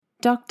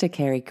Dr.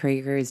 Keri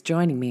Krieger is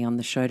joining me on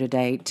the show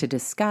today to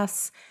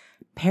discuss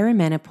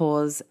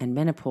perimenopause and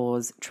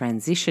menopause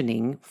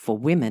transitioning for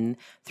women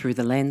through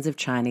the lens of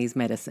Chinese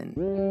medicine.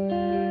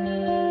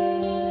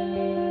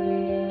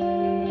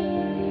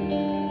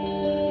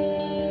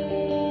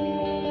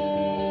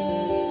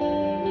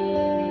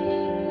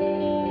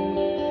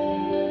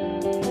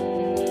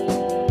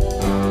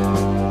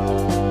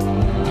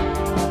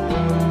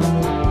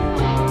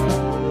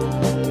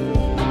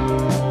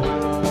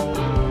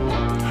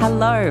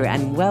 Hello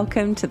and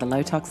welcome to the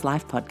Low Tox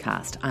Life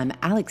podcast. I'm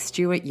Alex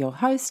Stewart, your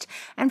host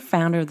and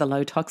founder of the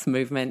Low Tox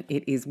movement.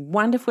 It is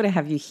wonderful to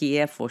have you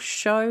here for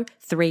show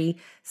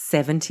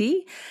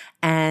 370,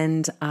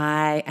 and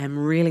I am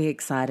really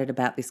excited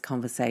about this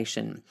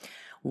conversation.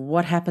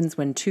 What happens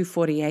when two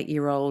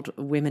 48-year-old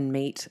women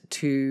meet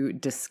to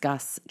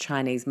discuss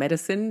Chinese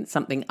medicine,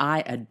 something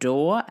I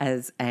adore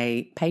as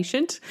a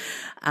patient,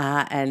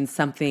 and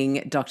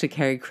something Dr.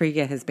 Keri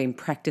Krieger has been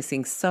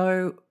practicing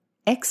so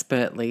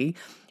expertly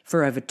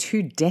for over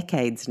 2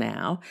 decades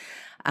now.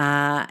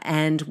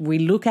 And we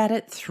look at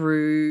it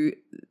through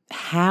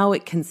how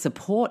it can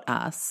support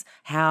us,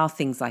 how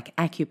things like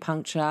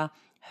acupuncture,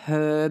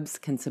 herbs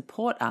can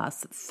support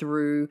us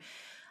through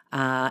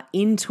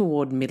in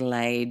toward middle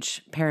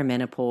age,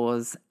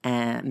 perimenopause,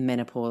 and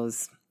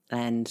menopause,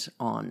 and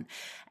on.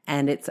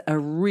 And it's a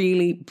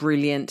really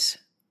brilliant,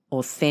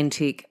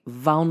 authentic,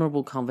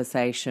 vulnerable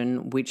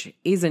conversation, which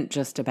isn't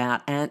just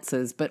about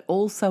answers, but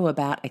also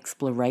about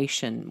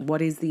exploration.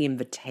 What is the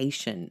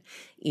invitation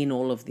in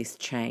all of this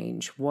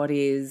change? What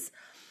is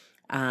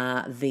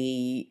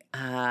the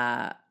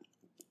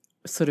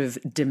sort of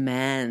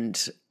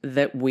demand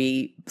that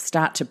we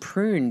start to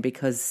prune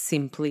because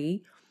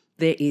simply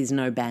there is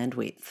no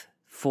bandwidth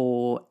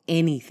for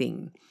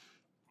anything?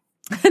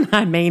 And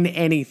I mean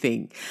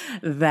anything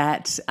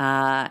that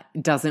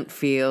doesn't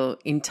feel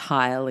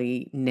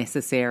entirely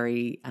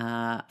necessary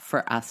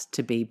for us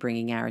to be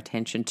bringing our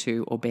attention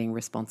to or being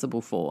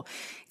responsible for.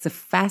 It's a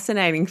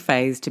fascinating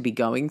phase to be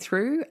going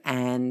through,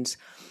 and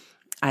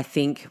I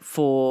think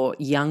for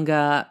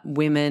younger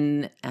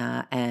women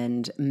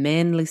and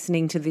men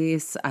listening to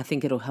this, I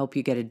think it'll help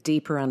you get a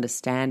deeper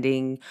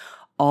understanding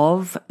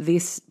of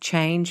this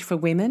change for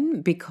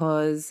women,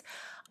 because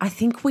I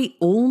think we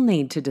all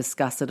need to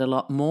discuss it a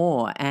lot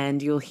more,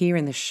 and you'll hear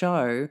in the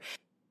show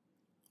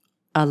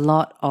a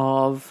lot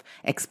of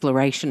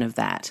exploration of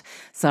that.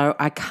 So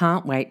I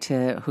can't wait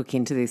to hook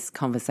into this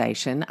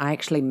conversation. I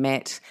actually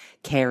met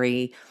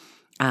Keri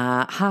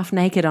half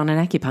naked on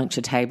an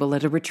acupuncture table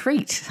at a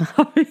retreat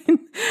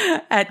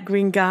at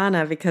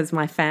Gwingana, because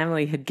my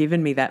family had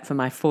given me that for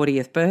my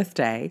 40th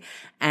birthday,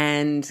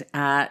 and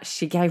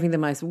she gave me the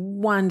most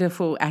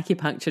wonderful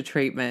acupuncture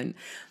treatment.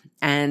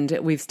 And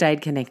we've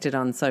stayed connected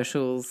on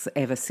socials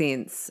ever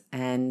since,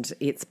 and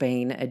it's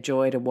been a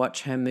joy to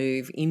watch her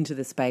move into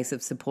the space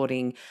of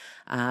supporting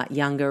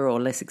younger or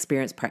less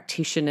experienced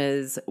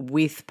practitioners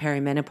with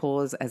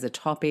perimenopause as a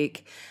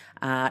topic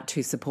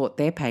to support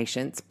their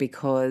patients,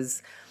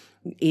 because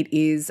it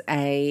is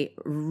a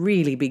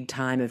really big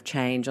time of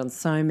change on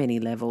so many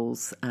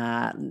levels.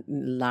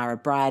 Lara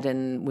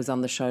Bryden was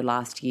on the show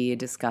last year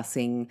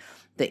discussing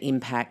the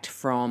impact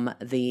from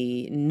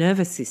the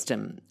nervous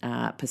system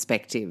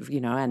perspective.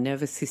 You know, our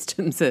nervous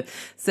systems are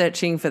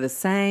searching for the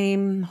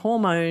same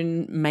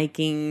hormone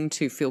making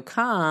to feel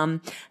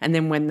calm. And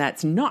then when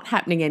that's not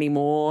happening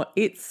anymore,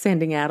 it's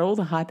sending out all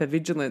the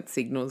hypervigilance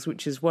signals,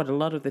 which is what a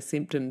lot of the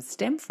symptoms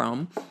stem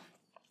from.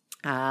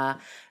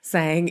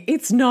 Saying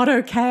it's not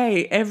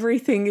okay,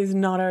 everything is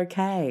not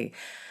okay.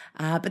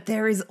 But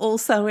there is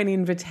also an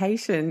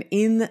invitation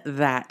in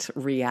that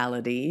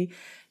reality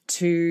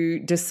to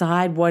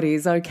decide what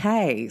is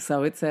okay.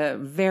 So it's a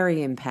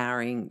very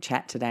empowering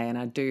chat today, and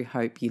I do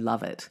hope you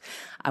love it.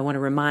 I want to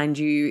remind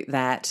you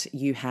that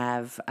you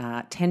have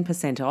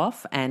 10%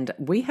 off, and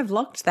we have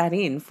locked that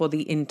in for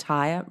the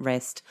entire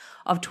rest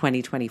of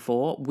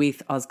 2024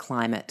 with Oz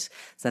Climate.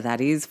 So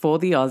that is for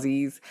the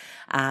Aussies.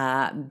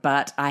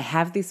 But I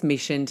have this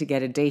mission to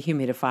get a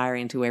dehumidifier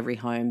into every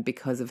home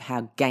because of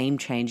how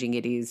game-changing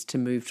it is to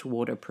move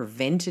toward a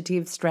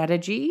preventative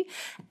strategy,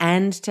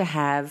 and to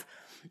have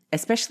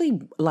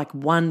especially like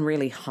one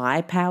really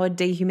high-powered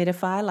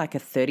dehumidifier, like a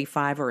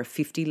 35 or a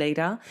 50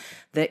 litre,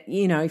 that,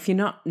 you know, if you're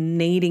not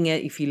needing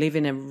it, if you live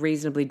in a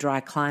reasonably dry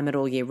climate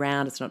all year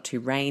round, it's not too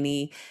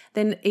rainy,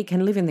 then it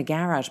can live in the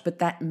garage. But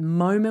that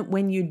moment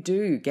when you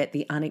do get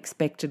the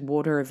unexpected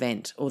water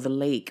event or the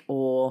leak,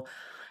 or,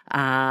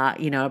 a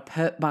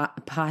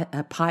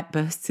pipe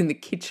bursts in the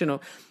kitchen, or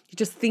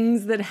just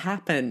things that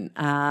happen.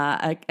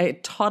 A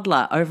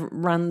toddler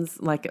overruns,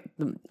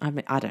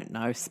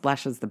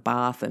 splashes the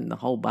bath and the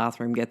whole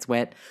bathroom gets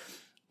wet.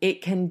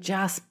 It can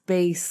just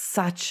be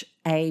such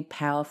a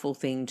powerful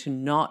thing to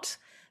not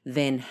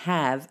then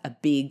have a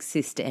big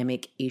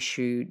systemic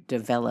issue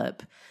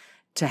develop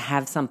to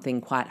have something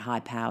quite high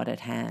powered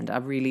at hand. I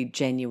really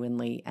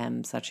genuinely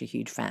am such a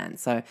huge fan.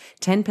 So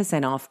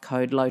 10% off,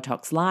 code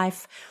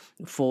LowToxLife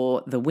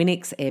for the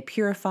Winix air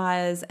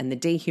purifiers and the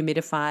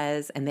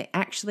dehumidifiers, and they're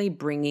actually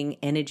bringing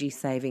energy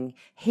saving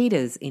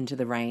heaters into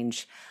the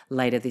range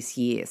later this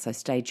year. So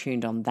stay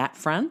tuned on that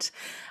front.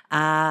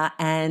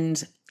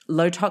 And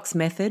Low Tox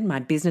Method, my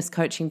business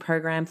coaching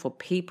program for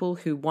people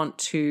who want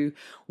to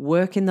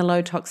work in the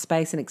low tox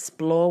space and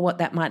explore what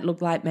that might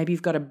look like. Maybe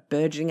you've got a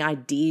burgeoning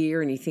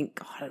idea and you think,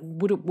 God,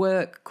 would it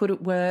work? Could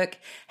it work?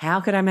 How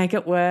could I make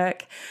it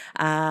work?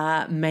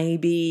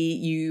 Maybe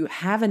you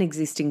have an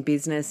existing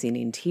business in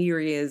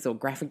interiors or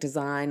graphic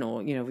design,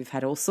 or, we've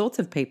had all sorts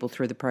of people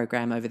through the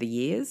program over the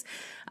years.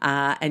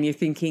 And you're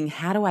thinking,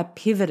 how do I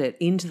pivot it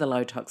into the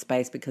low tox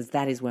space because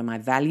that is where my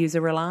values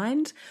are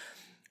aligned?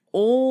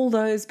 All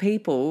those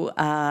people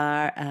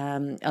are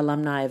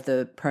alumni of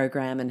the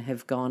program and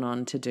have gone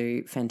on to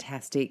do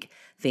fantastic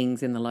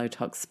things in the low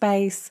tox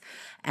space.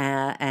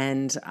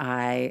 And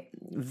I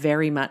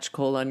very much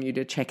call on you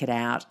to check it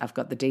out. I've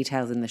got the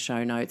details in the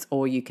show notes,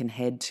 or you can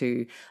head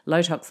to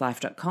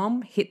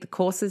lowtoxlife.com, hit the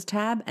courses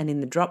tab, and in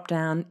the drop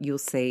down, you'll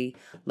see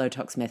Low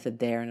Tox Method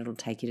there, and it'll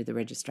take you to the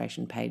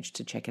registration page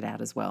to check it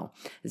out as well.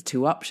 There's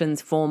 2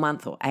 options,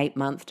 4-month or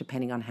 8-month,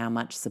 depending on how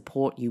much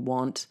support you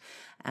want.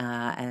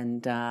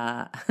 And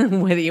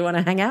whether you want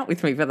to hang out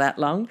with me for that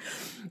long.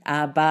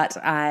 But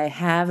I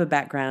have a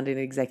background in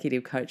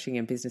executive coaching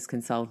and business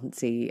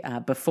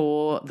consultancy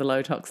before the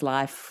Low Tox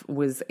Life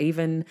was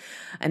even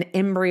an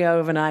embryo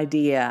of an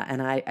idea,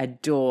 and I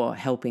adore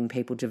helping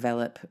people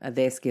develop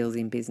their skills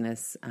in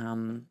business.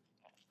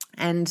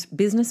 And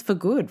business for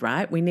good,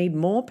 right? We need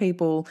more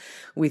people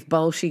with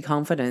bolshy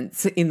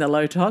confidence in the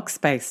low tox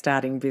space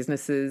starting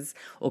businesses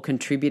or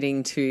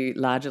contributing to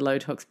larger low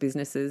tox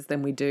businesses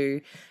than we do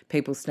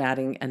people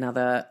starting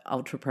another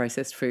ultra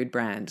processed food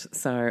brand.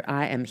 So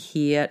I am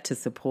here to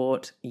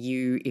support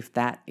you if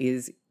that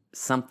is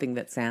something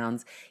that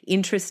sounds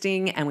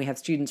interesting. And we have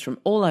students from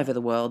all over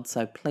the world,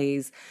 so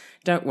please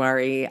don't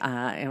worry.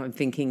 I'm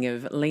thinking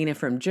of Lena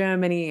from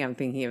Germany. I'm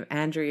thinking of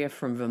Andrea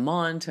from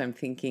Vermont. I'm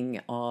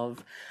thinking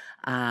of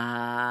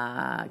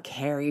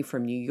Kerry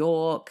from New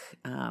York.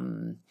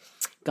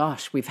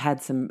 Gosh, we've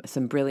had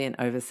some brilliant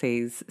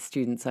overseas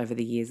students over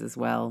the years as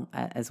well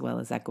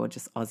as our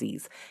gorgeous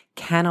Aussies.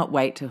 Cannot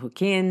wait to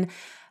hook in.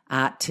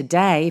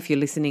 Today, if you're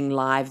listening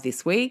live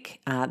this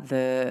week,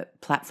 the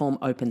platform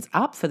opens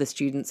up for the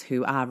students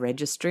who are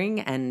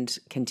registering and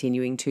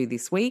continuing to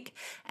this week.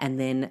 And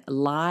then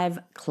live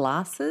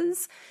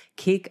classes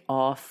kick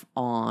off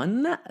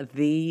on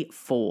the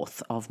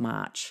 4th of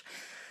March.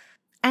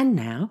 And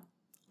now,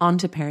 on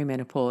to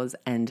perimenopause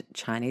and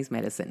Chinese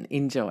medicine.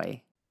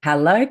 Enjoy.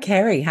 Hello,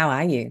 Keri. How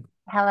are you?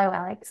 Hello,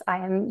 Alex. I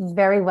am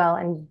very well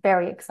and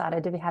very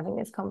excited to be having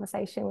this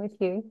conversation with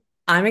you.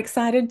 I'm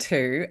excited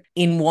too,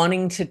 in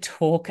wanting to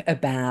talk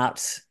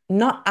about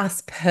not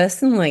us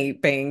personally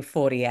being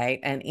 48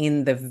 and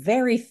in the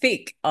very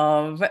thick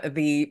of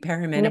the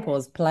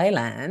perimenopause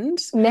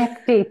playland.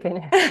 Neck deep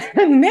in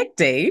it. Neck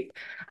deep.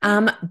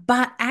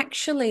 But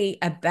actually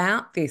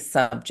about this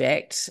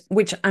subject,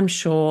 which I'm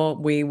sure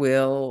we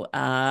will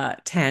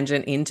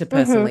tangent into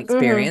personal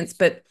experience,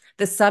 but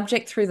the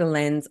subject through the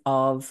lens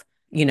of,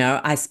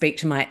 I speak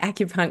to my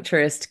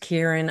acupuncturist,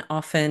 Kieran,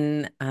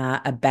 often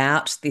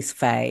about this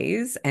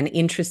phase. And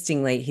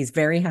interestingly, he's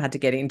very hard to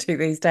get into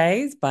these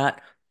days, but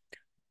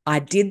I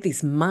did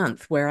this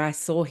month where I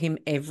saw him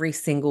every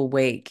single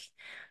week.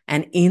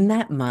 And in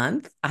that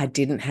month, I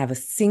didn't have a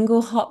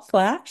single hot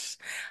flash.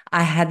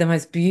 I had the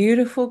most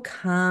beautiful,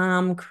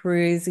 calm,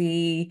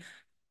 cruisy,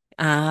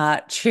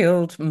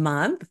 chilled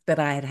month that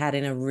I had had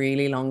in a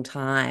really long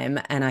time.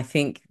 And I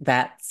think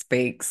that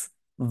speaks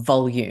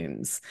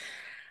volumes.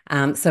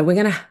 So we're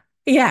going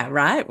to,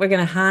 right. We're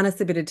going to harness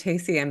a bit of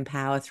TCM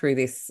power through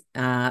this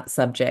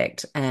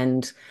subject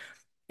and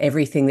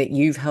everything that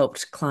you've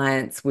helped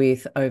clients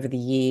with over the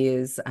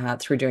years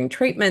through doing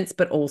treatments,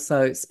 but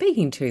also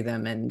speaking to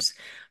them and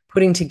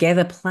putting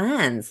together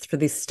plans for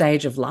this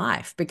stage of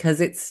life,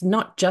 because it's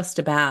not just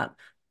about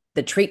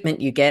the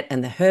treatment you get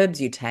and the herbs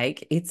you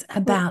take. It's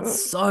about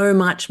so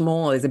much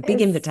more. There's a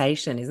big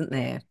invitation, isn't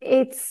there?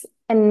 It's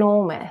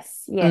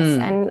enormous, yes.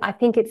 And I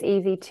think it's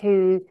easy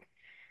to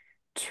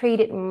treat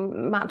it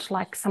much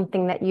like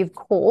something that you've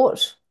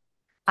caught.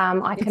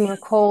 I can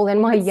recall in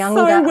my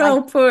younger, so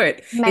well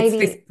put. Maybe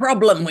it's this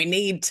problem we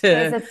need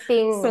to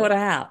sort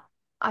out.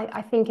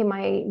 I think in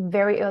my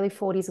very early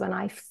 40s, when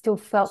I still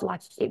felt like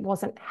it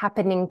wasn't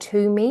happening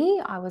to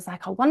me, I was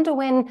like, I wonder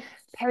when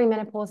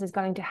perimenopause is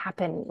going to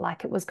happen,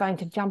 like it was going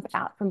to jump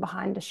out from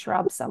behind a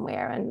shrub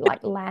somewhere and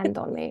like land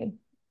on me.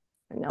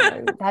 No,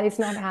 that is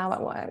not how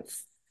it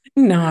works.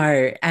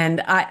 No,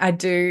 and I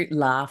do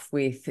laugh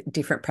with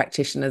different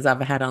practitioners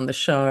I've had on the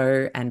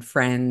show and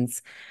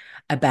friends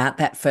about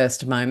that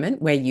first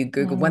moment where you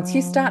Google, once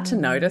you start to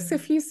notice a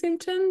Mm, few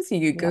symptoms,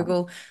 you yeah.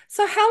 Google,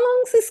 so how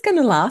long is this going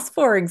to last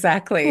for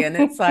exactly? And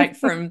it's like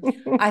from,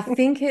 I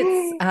think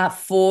it's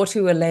 4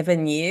 to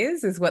 11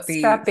 years is what the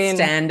Strap in.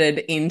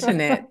 standard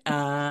internet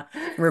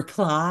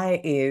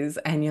reply is.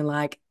 And you're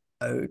like,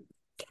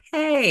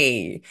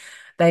 okay.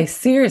 They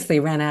seriously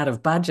ran out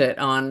of budget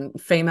on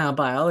female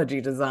biology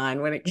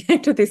design when it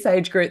came to this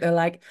age group. They're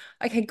like,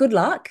 okay, good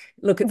luck.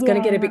 Look, it's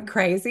going to get a bit Yeah.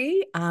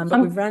 crazy,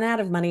 but we've Um, run out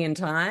of money and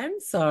time,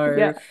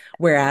 yeah. so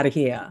we're out of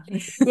here.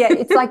 Yeah,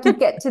 it's like you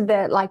get to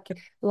the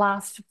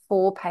last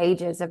 4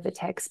 pages of the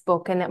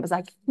textbook and it was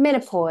like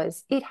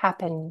menopause, it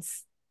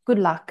happens. Good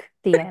luck,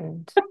 the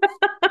end.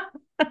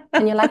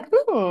 And you're like,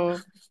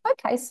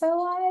 okay, so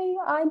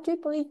I do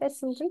believe there's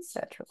some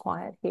research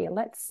required here.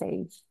 Let's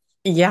see.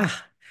 Yeah.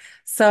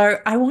 So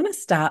I want to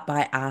start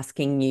by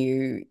asking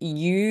you,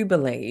 you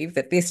believe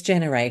that this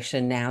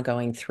generation now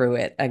going through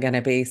it are going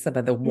to be some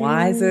of the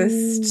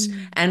wisest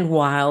Mm. and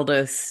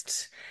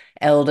wildest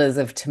elders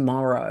of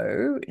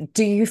tomorrow.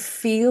 Do you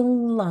feel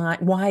like,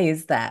 why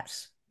is that?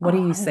 What are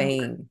you Oh, look,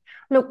 seeing?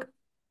 look,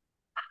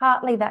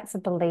 partly that's a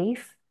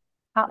belief,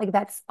 partly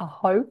that's a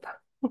hope,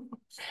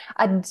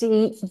 a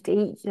deep,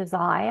 deep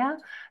desire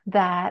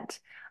that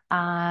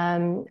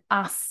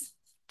us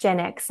Gen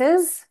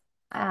Xers,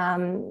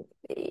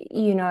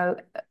 you know,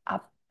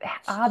 are,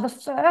 are the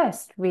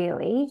first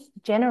really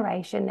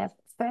generation, the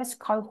first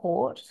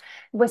cohort.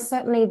 We're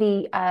certainly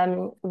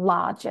the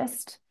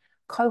largest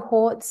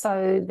cohort.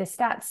 So the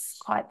stats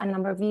quite a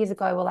number of years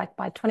ago were like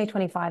by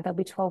 2025, there'll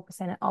be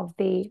 12% of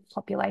the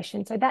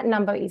population. So that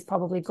number is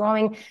probably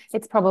growing.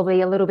 It's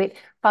probably a little bit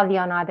fuzzy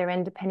on either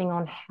end, depending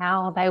on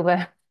how they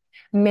were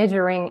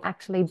measuring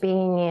actually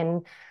being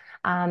in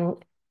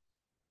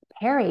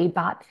peri.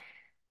 But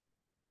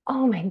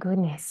oh my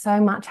goodness,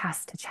 so much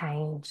has to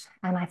change.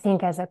 And I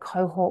think as a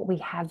cohort, we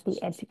have the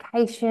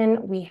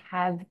education, we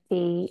have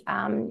the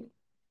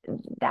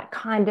that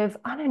kind of,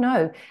 I don't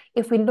know,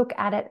 if we look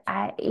at it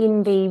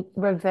in the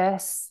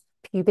reverse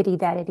puberty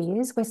that it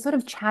is, we're sort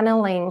of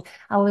channeling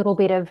a little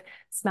bit of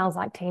smells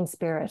like teen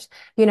spirit,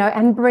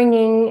 and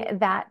bringing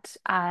that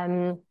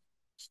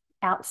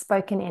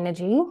outspoken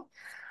energy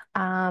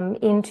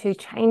into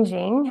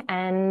changing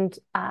and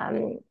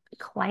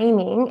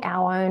claiming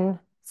our own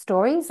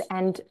stories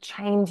and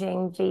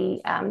changing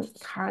the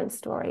current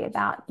story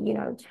about,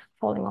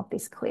 falling off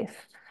this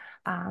cliff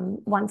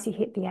once you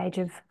hit the age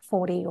of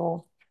 40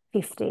 or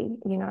 50,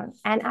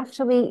 and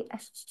actually,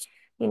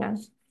 you know,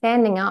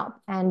 standing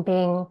up and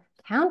being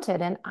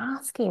counted and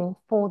asking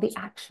for the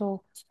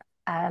actual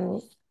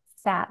um,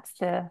 stats,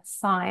 the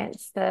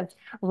science, the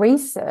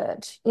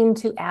research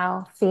into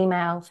our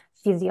female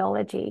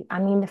physiology. I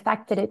mean, the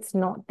fact that it's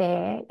not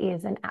there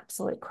is an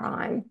absolute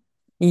crime.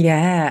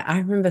 Yeah, I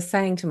remember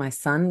saying to my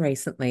son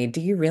recently,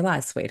 "Do you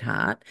realize,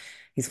 sweetheart?"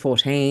 He's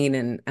 14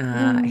 and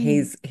Mm.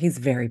 he's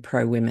very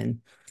pro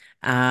women.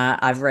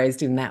 I've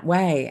raised him that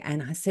way,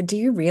 and I said, "Do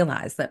you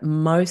realize that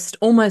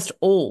almost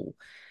all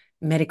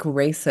medical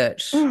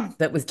research Mm.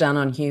 that was done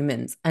on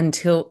humans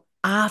until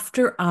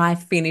after I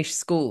finished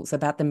schools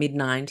about the mid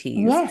 90s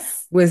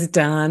Yes, was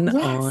done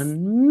yes,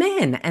 on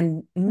men,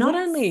 and not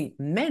yes. only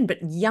men, but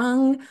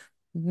young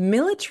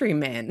military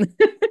men."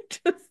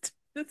 Just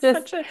it's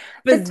Just such a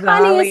the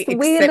bizarrely tiniest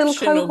weird little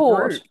exceptional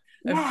cohort. group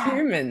of Yeah,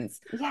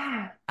 humans.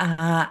 yeah.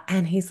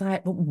 And he's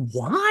like, "Well,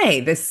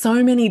 why? There's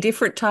so many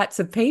different types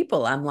of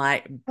people." I'm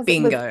like, Because it was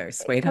bingo, because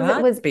it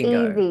sweetheart, was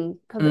bingo. easy.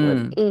 Because it was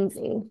Mm.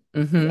 easy.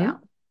 Hmm. Yeah,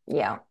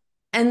 yeah.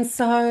 And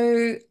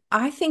so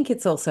I think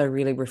it's also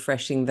really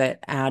refreshing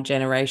that our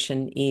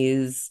generation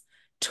is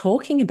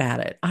talking about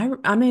it.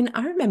 I mean,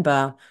 I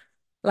remember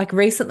like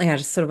recently I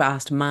just sort of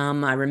asked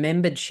mum, I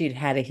remembered she'd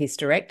had a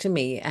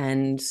hysterectomy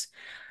and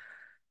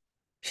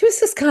she was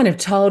just kind of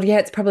told, yeah,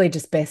 it's probably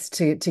just best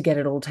to get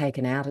it all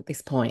taken out at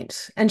this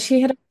point. And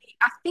she had,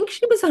 I think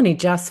she was only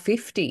just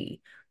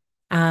 50.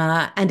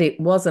 And it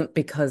wasn't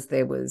because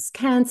there was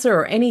cancer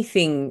or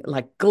anything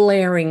like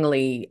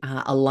glaringly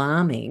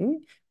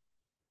alarming.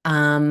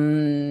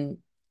 Um,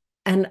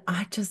 And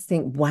I just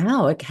think,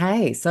 wow,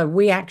 okay. So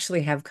we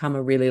actually have come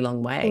a really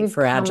long way We've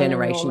for our come an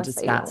generation to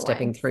enormously start long way.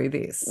 stepping through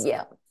this.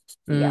 Yeah,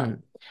 yeah. Mm.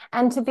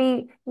 And to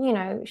be,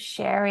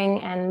 sharing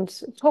and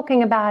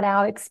talking about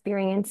our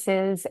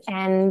experiences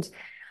and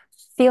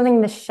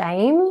feeling the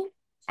shame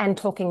and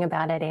talking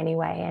about it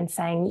anyway and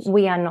saying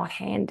we are not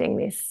handing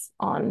this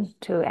on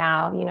to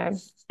our,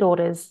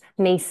 daughters,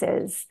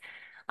 nieces,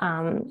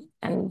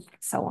 and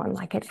so on.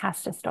 Like it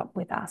has to stop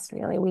with us,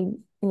 really. We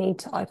need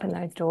to open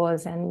those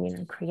doors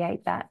and,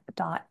 create that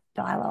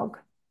dialogue.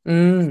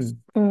 Mm.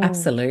 Mm.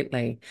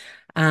 Absolutely.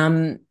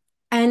 Um,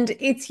 and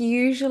it's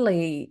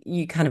usually,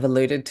 you kind of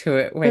alluded to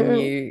it when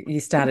Mm-mm. you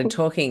started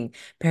talking,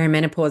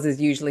 perimenopause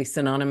is usually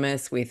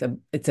synonymous with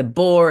it's a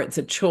bore, it's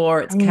a chore,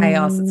 it's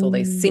chaos, it's all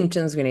these Mm.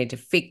 symptoms we need to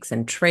fix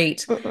and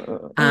treat.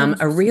 Mm-mm.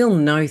 A real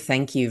no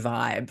thank you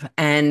vibe.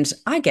 And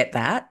I get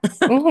that.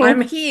 I'm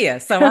Mhm. here,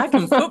 so I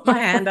can put my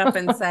hand up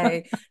and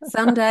say,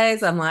 some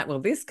days I'm like, well,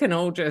 this can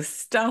all just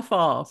stuff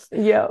off.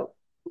 Yeah.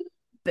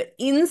 But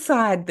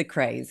inside the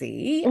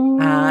crazy, you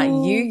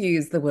Mm,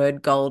 use the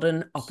word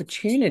golden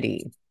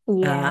opportunity.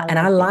 yeah, I And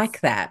I love like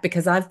this. that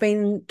because I've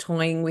been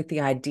toying with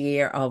the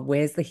idea of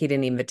where's the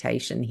hidden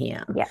invitation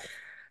here. Yeah,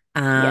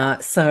 yeah.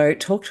 So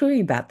talk to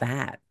me about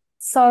that.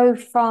 So,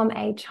 from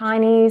a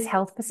Chinese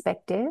health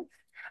perspective,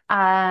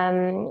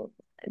 um,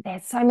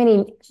 there's so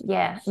many,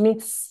 yeah,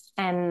 myths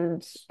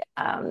and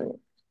um,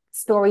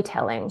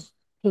 storytelling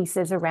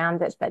pieces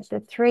around it. But the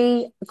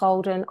three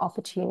golden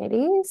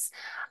opportunities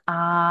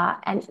are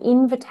an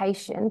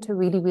invitation to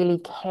really, really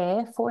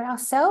care for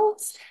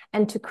ourselves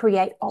and to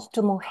create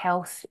optimal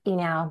health in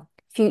our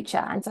future.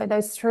 And so,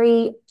 those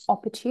three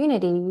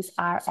opportunities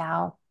are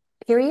our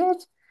period,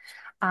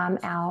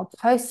 our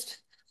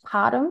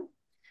postpartum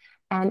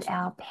and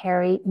our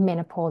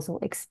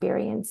perimenopausal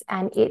experience.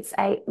 And it's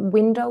a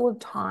window of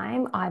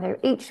time, either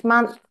each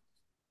month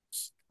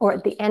or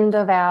at the end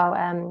of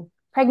our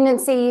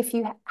pregnancy, if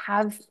you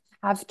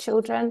have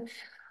children.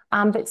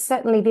 But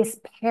certainly, this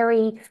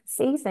peri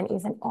season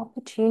is an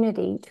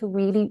opportunity to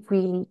really,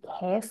 really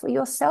care for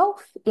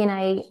yourself in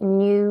a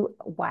new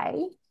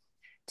way,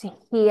 to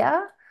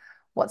hear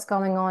what's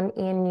going on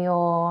in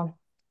your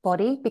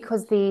body,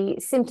 because the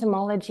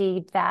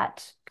symptomology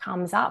that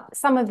comes up,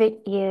 some of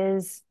it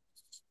is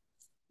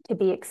to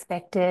be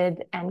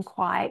expected and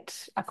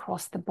quite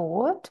across the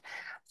board.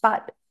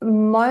 But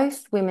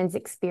most women's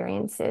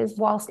experiences,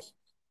 whilst,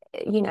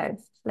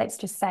 let's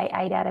just say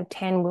 8 out of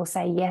 10 will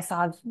say, yes,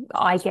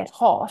 I get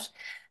hot.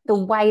 The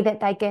way that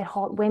they get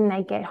hot, when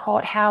they get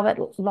hot,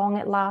 long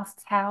it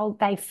lasts, how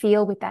they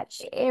feel with that.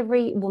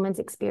 Every woman's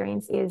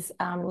experience is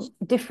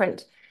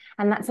different.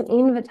 And that's an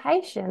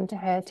invitation to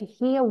her to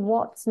hear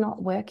what's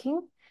not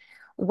working,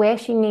 where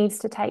she needs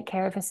to take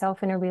care of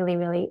herself in a really,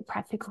 really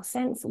practical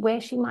sense,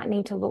 where she might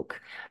need to look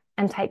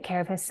and take care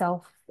of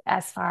herself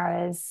as far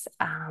as,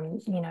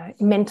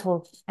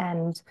 mental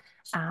and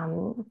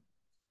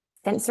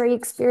sensory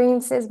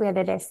experiences,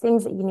 whether there's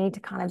things that you need to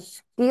kind of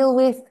deal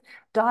with,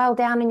 dial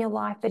down in your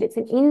life, but it's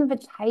an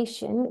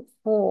invitation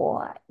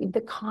for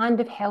the kind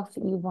of health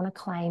that you want to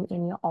claim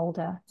in your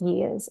older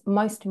years,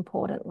 most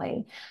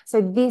importantly. So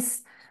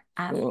this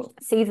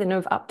season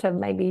of up to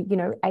maybe,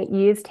 8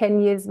 years,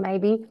 10 years,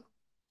 maybe,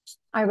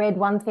 I read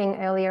one thing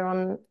earlier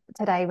on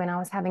today when I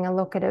was having a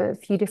look at a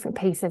few different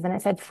pieces and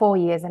it said 4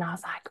 years. And I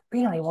was like,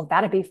 really? Well,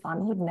 that'd be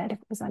fun, wouldn't it, if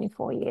it was only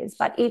 4 years?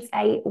 But it's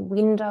a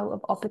window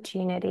of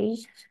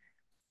opportunity.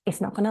 It's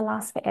not going to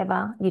last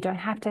forever. You don't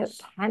have to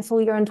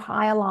cancel your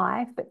entire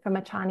life. But from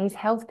a Chinese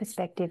health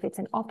perspective, it's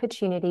an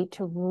opportunity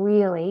to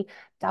really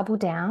double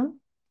down,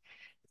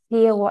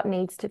 hear what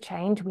needs to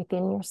change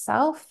within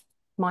yourself,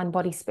 mind,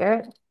 body,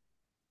 spirit,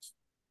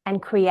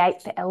 and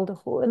create the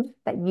elderhood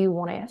that you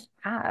want to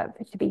have,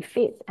 to be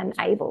fit and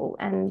able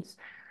and,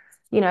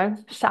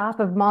 sharp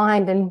of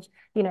mind and,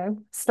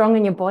 strong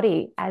in your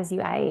body as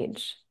you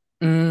age.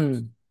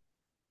 Mm.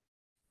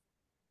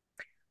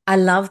 I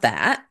love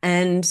that.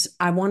 And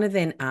I want to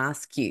then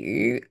ask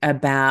you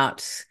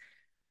about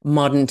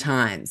modern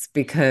times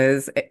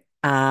because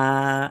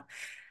uh,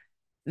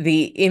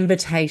 the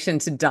invitation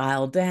to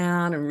dial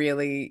down and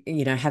really,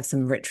 have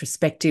some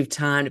retrospective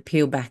time to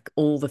peel back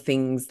all the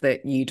things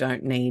that you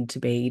don't need to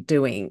be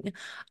doing.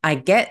 I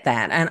get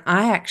that. And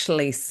I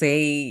actually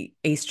see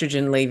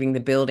estrogen leaving the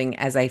building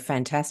as a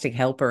fantastic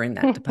helper in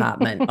that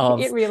department It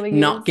of really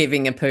not is.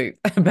 giving a poop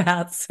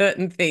about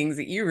certain things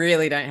that you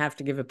really don't have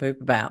to give a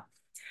poop about,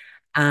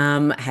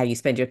 how you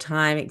spend your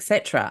time,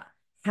 etc.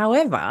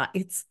 However,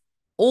 it's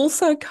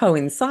also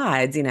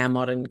coincides in our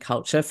modern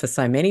culture for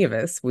so many of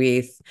us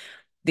with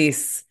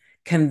this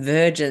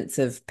convergence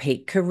of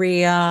peak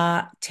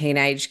career,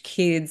 teenage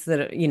kids that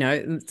are,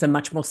 it's a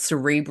much more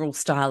cerebral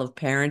style of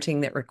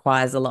parenting that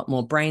requires a lot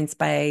more brain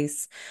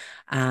space,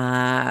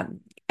 uh,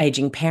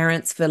 aging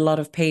parents for a lot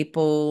of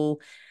people,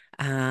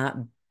 uh,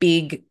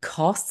 big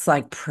costs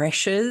like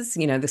pressures,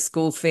 the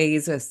school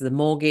fees versus the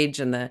mortgage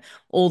and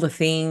all the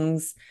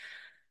things.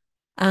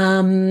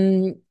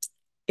 Um,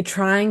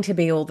 Trying to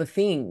be all the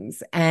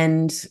things.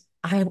 And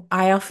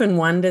I often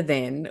wonder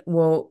then,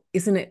 well,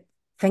 isn't it,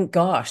 thank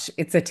gosh,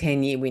 it's a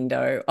 10-year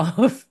window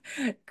of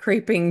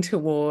creeping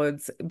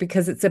towards,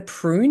 because it's a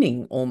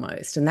pruning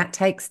almost, and that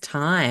takes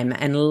time,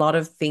 and a lot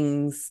of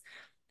things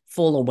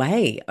fall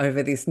away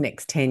over this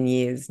next 10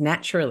 years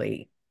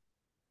naturally.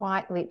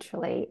 Quite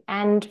literally.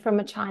 And from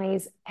a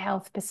Chinese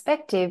health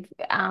perspective,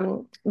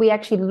 we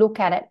actually look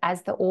at it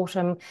as the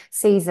autumn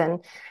season.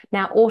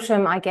 Now,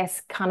 autumn, I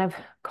guess, kind of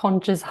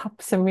conjures up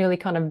some really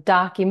kind of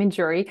dark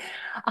imagery.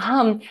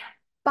 Um,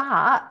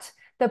 but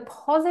the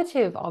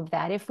positive of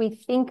that, if we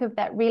think of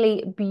that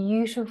really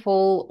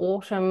beautiful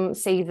autumn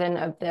season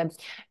of the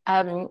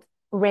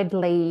red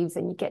leaves,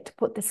 and you get to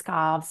put the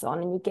scarves on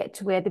and you get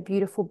to wear the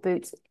beautiful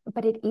boots,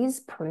 but it is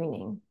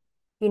pruning.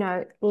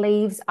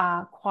 Leaves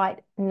are quite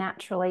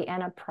naturally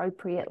and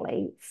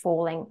appropriately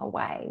falling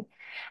away.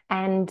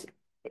 And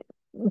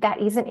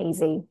that isn't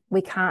easy.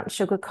 We can't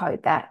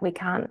sugarcoat that. We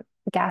can't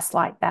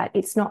gaslight that.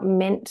 It's not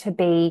meant to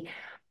be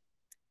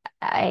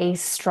a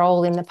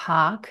stroll in the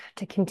park,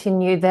 to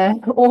continue the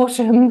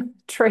autumn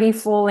tree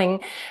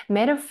falling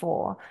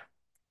metaphor.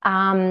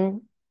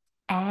 Um,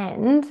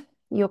 and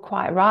you're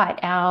quite right.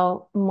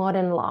 Our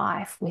modern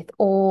life, with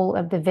all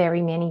of the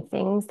very many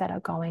things that are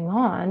going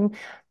on,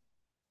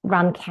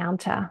 run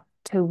counter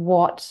to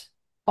what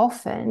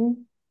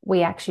often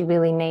we actually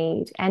really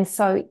need. And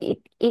so it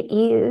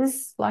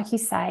is, like you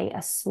say,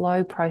 a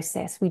slow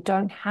process. We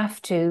don't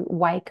have to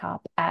wake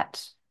up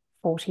at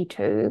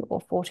 42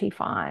 or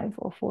 45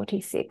 or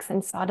 46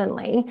 and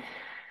suddenly,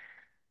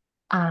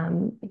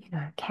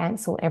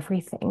 cancel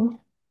everything,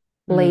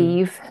 Mm.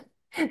 leave,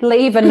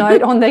 leave a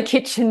note on the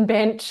kitchen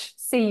bench.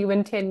 See you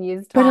in 10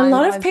 years' But a time.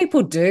 lot of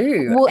people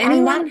do. Well, and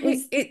Anyone that who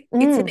is,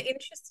 it's an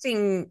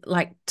interesting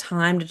like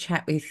time to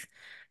chat with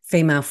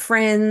female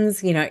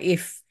friends,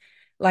 if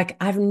like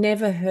I've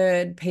never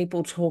heard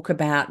people talk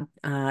about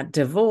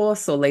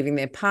divorce or leaving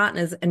their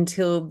partners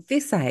until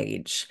this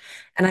age.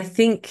 And I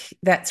think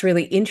that's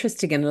really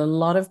interesting. And a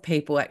lot of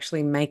people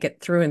actually make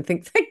it through and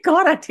think, thank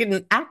God I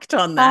didn't act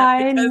on that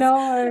I because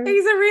know.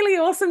 he's a really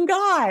awesome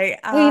guy.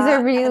 He's a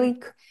And really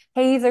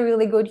he's a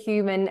really good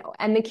human.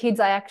 And the kids,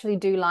 I actually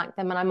do like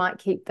them and I might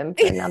keep them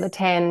for another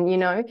 10, you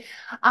know.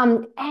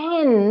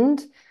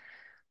 And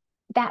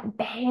that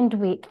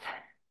bandwidth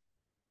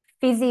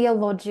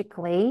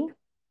physiologically,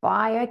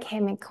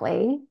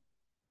 biochemically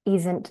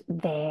isn't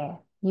there.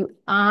 You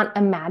aren't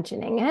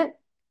imagining it.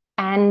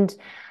 And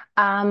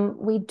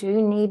we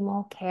do need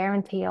more care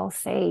in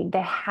TLC.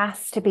 There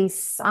has to be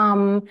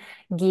some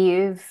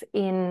give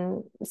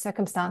in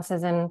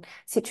circumstances and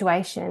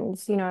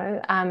situations,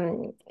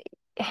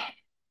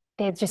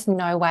 there's just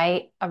no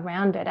way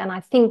around it. And I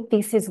think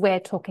this is where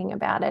talking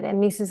about it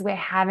and this is where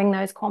having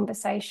those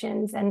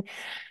conversations and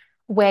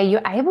where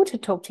you're able to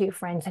talk to your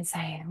friends and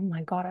say, oh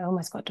my God, I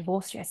almost got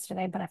divorced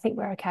yesterday, but I think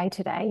we're okay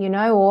today,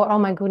 or oh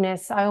my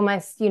goodness, I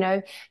almost,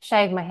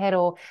 shaved my head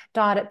or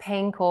dyed it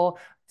pink or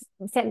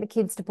sent the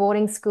kids to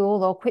boarding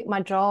school or quit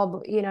my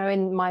job,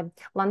 in my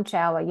lunch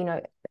hour,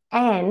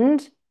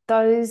 and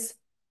those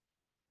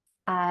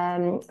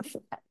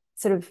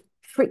sort of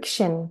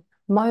friction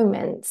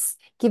moments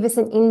give us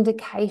an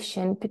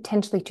indication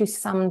potentially to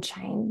some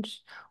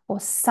change or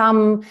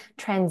some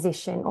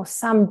transition or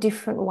some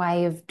different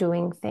way of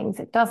doing things.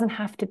 It doesn't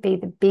have to be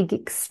the big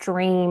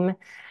extreme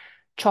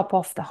chop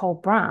off the whole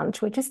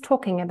branch. We're just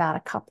talking about a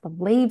couple of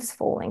leaves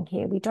falling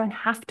here. We don't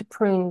have to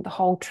prune the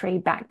whole tree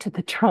back to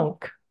the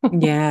trunk.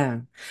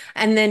 yeah.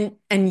 And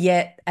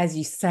yet, as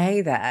you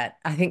say that,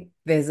 I think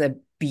there's a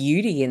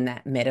beauty in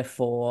that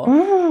metaphor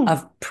Mm,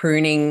 of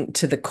pruning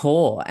to the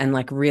core and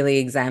like really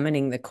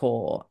examining the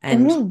core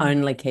and mm.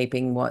 only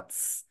keeping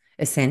what's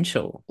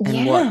essential and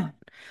Yeah. not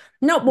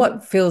Yeah.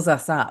 what fills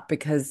us up,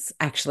 because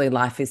actually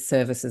life is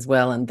service as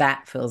well, and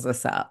that fills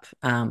us up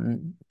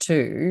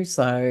too.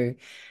 So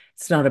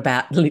it's not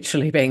about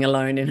literally being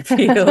alone in a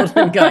field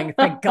and going,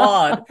 thank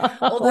God.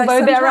 Although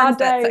Although there are sometimes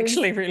that's days.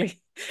 actually really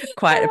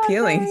quite There are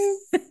appealing. days.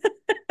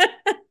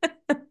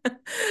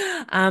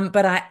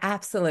 But I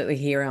absolutely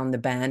hear on the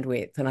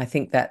bandwidth, and I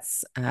think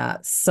that's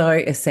so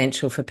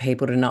essential for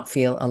people to not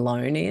feel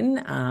alone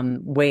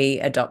in. We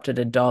adopted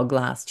a dog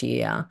last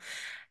year,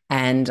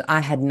 and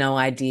I had no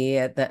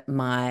idea that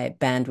my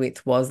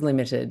bandwidth was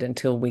limited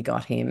until we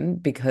got him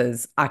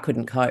because I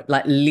couldn't cope.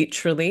 Like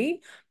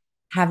literally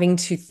having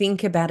to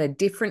think about a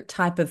different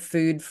type of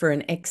food for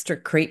an extra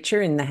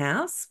creature in the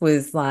house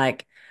was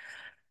like,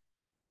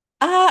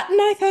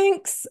 no,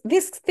 thanks.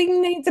 This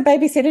thing needs a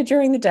babysitter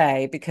during the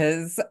day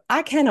because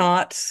I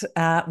cannot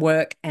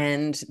work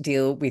and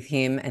deal with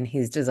him and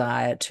his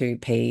desire to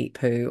pee,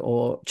 poo,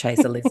 or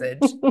chase a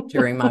lizard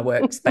during my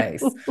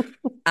workspace.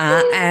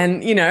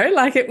 And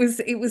like it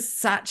was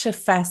such a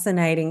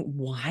fascinating,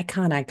 why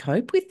can't I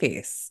cope with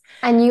this?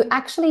 And you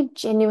actually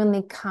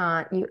genuinely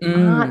can't. You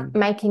aren't Mm,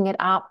 making it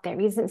up. There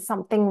isn't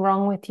something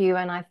wrong with you.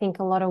 And I think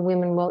a lot of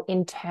women will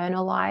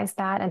internalize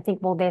that and think,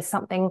 well, there's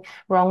something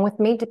wrong with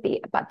me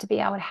but to be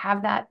able to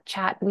have that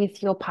chat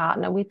with your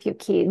partner, with your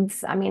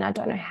kids. I mean, I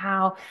don't know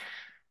how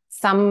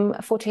some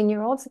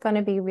 14-year-olds are going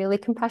to be really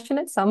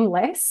compassionate, some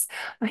less.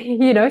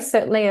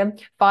 Certainly a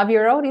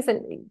 5-year-old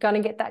isn't going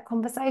to get that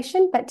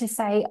conversation, but to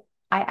say,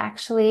 I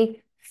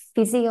actually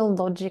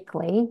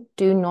physiologically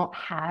do not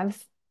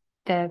have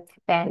the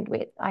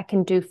bandwidth. I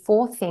can do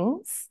 4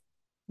 things.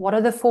 What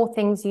are the 4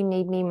 things you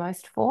need me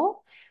most for?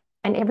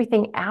 And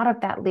everything out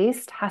of that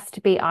list has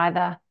to be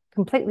either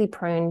completely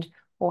pruned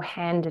or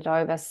handed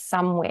over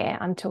somewhere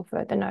until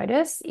further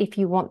notice if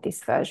you want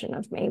this version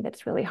of me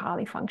that's really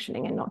highly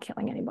functioning and not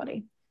killing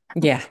anybody.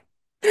 yeah,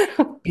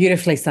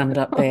 beautifully summed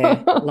up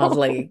there.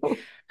 Lovely.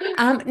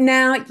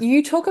 Now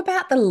you talk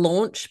about the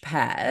launch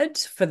pad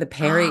for the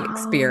Perry Oh,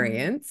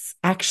 experience,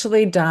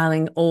 actually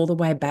dialing all the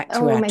way back to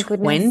oh our my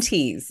goodness.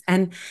 20s.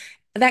 And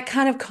that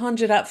kind of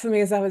conjured up for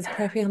me as I was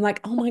prepping. I'm like,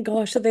 oh my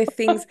gosh, are there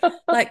things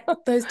like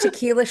those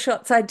tequila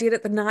shots I did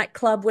at the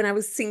nightclub when I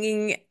was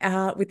singing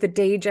with the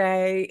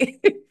DJ?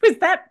 Was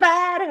that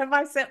bad? Have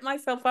I set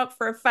myself up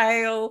for a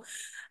fail?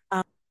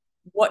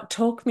 What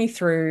talk me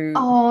through?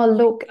 Oh,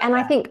 look, and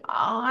I think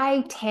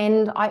I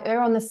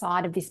err on the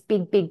side of this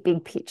big, big,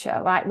 big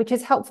picture, right? Which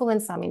is helpful in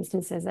some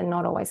instances and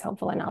not always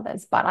helpful in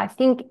others. But I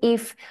think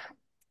if,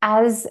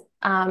 as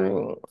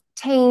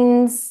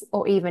teens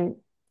or even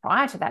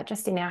prior to that,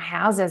 just in our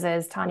houses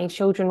as tiny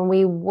children,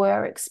 we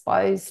were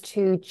exposed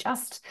to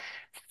just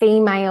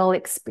female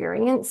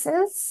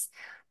experiences,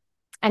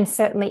 and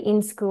certainly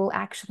in school,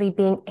 actually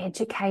being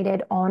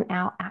educated on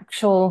our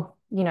actual,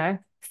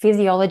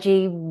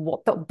 physiology,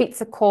 what the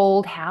bits are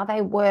called, how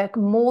they work,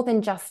 more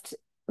than just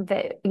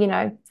the,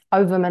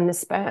 ovum and the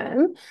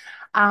sperm.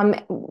 Um,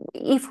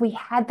 if we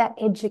had that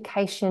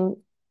education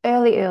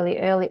early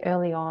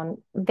on,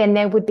 then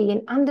there would be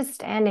an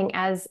understanding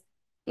as,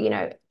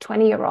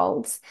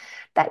 20-year-olds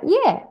that,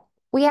 yeah,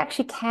 we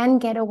actually can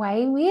get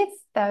away with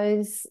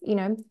those,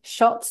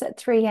 shots at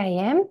 3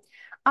 a.m.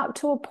 up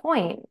to a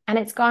point. And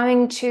it's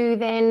going to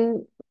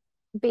then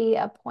be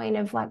a point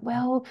of like,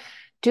 well,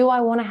 do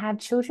I want to have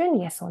children?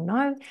 Yes or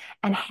no?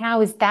 And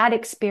how is that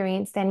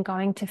experience then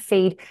going to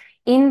feed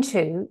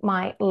into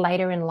my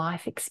later in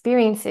life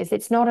experiences?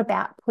 It's not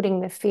about putting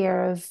the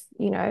fear of,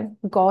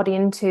 God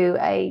into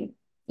a,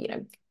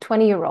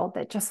 20-year-old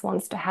that just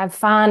wants to have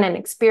fun and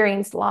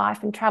experience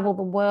life and travel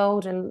the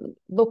world and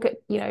look at,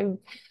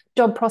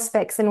 job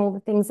prospects and all the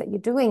things that you're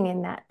doing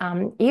in that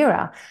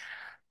era.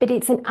 But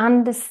it's an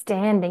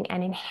understanding,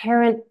 an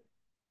inherent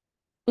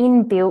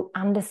inbuilt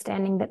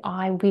understanding that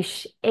I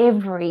wish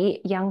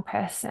every young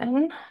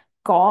person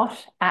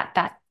got at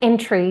that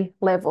entry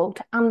level,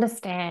 to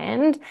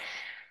understand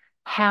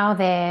how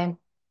their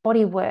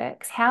body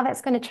works, how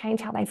that's going to change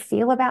how they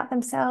feel about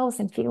themselves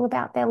and feel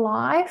about their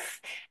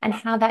life, and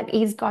how that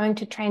is going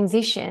to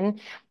transition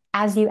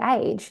as you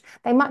age.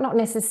 They might not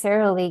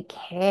necessarily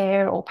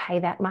care or pay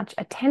that much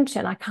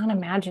attention. I can't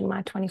imagine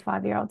my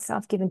 25-year-old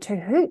self giving two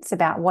hoots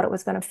about what it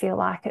was going to feel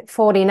like at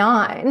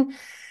 49,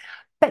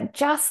 but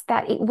just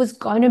that it was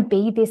going to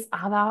be this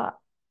other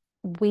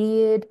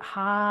weird,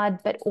 hard,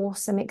 but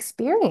awesome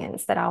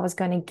experience that I was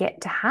going to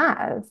get to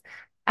have,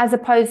 as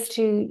opposed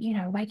to,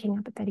 waking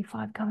up at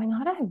 35 going,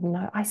 I don't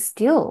know, I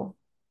still,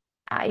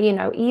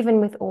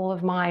 even with all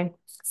of my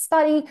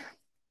study,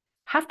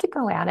 have to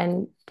go out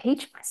and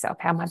teach myself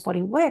how my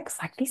body works.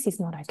 Like, this is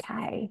not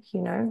okay.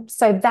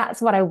 So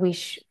that's what I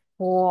wish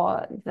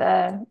for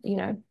the,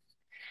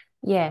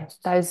 yeah,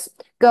 those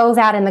girls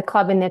out in the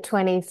club in their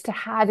 20s to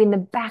have in the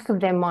back of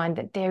their mind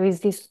that there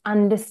is this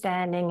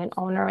understanding and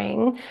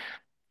honoring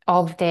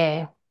of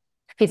their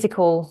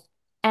physical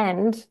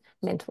and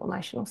mental,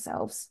 emotional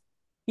selves.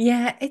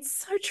 Yeah, it's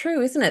so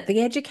true, isn't it?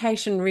 The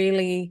education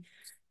really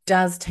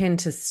does tend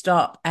to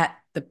stop at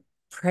the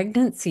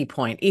pregnancy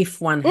point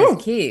if one has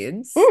Mm,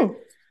 kids. mm.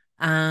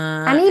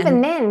 And even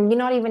And then, you're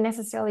not even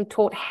necessarily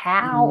taught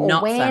how or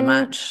not so when,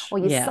 much. or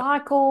your Yeah.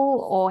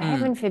 cycle, or Mm,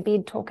 heaven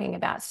forbid, talking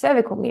about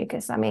cervical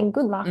mucus. I mean,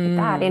 good luck with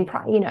that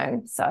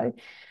mm. so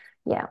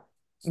yeah.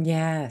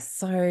 Yeah,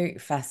 so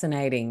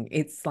fascinating.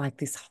 It's like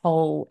this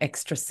whole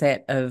extra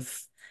set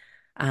of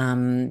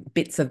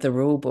bits of the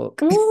rule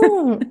book.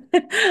 Mm.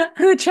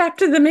 The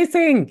chapters are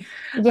missing.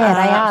 Yeah,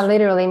 they Uh, are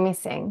literally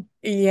missing.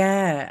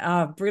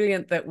 yeah,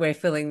 brilliant that we're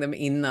filling them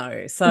in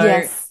though. So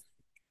Yes.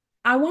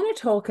 I want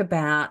to talk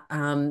about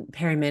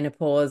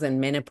perimenopause and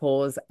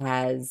menopause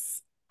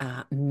as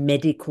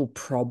medical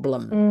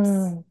problems.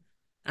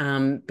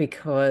 Mm.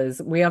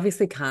 Because we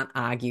obviously can't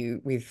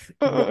argue with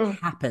what Mm-mm-mm.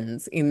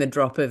 happens in the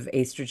drop of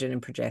estrogen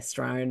and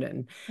progesterone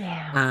and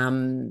Yeah.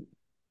 um,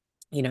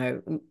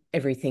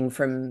 everything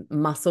from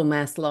muscle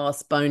mass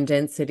loss, bone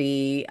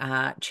density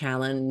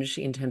challenge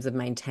in terms of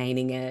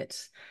maintaining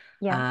it,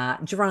 Yeah.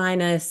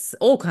 dryness,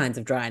 all kinds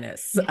of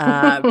dryness,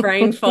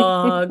 brain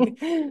fog,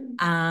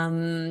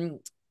 um,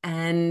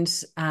 and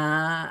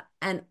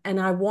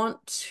I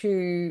want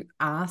to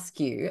ask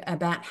you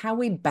about how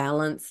we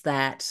balance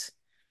that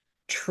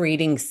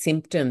treating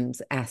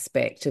symptoms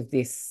aspect of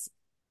this.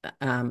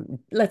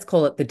 Let's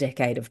call it the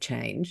decade of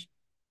change,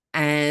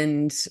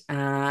 and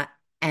uh,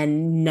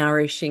 and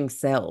nourishing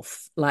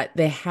self. Like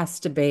there has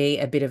to be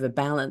a bit of a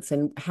balance.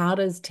 And how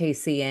does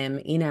TCM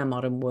in our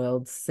modern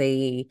world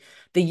see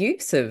the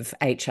use of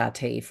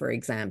HRT, for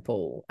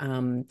example?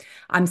 I'm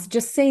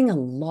just seeing a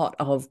lot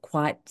of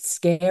quite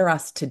scare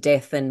us to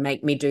death and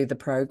make me do the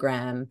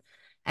program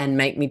and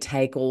make me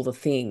take all the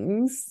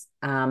things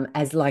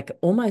as like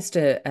almost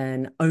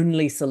an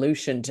only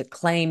solution to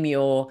claim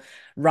your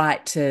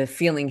right to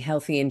feeling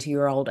healthy into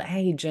your old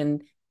age.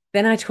 And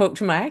then I talked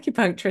to my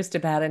acupuncturist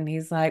about it, and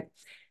he's like,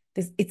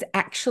 it's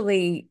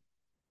actually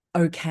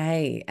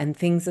okay. And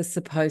things are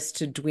supposed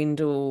to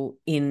dwindle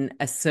in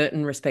a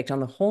certain respect on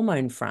the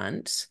hormone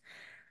front.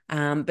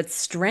 But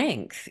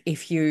strength,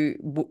 if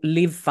you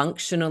live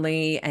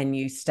functionally and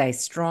you stay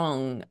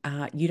strong,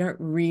 you don't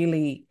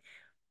really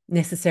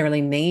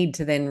necessarily need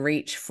to then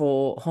reach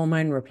for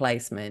hormone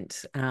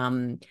replacement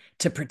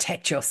to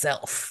protect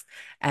yourself,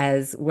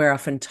 as we're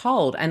often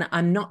told. And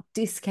I'm not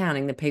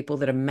discounting the people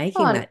that are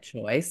making Oh, that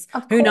choice.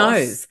 of Who course.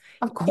 knows?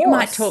 Of You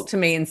might course. talk to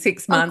me in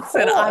six Of months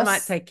and I might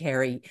course. say,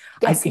 Keri,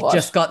 Guess it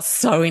just what? got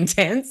so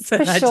intense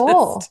For that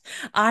sure.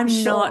 For I'm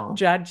not sure.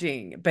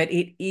 judging, but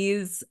it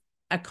is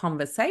a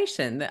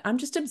conversation that I'm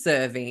just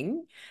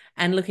observing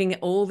and looking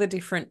at all the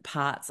different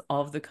parts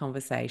of the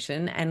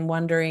conversation and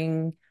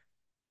wondering,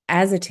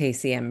 as a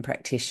TCM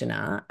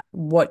practitioner,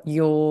 what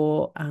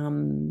your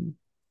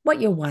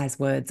wise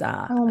words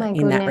are Oh my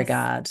in that goodness.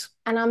 regard.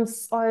 And I'm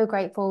so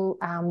grateful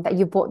that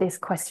you brought this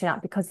question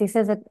up, because this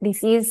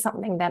is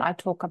something that I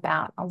talk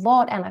about a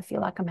lot, and I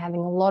feel like I'm having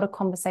a lot of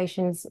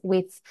conversations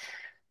with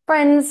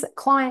friends,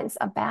 clients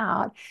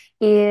about,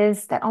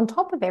 is that on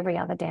top of every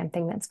other damn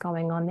thing that's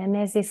going on, then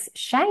there's this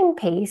shame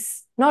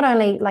piece, not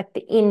only like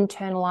the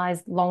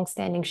internalized,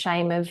 long-standing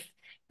shame of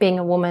being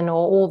a woman or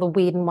all the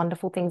weird and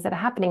wonderful things that are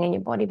happening in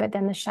your body, but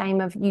then the shame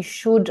of you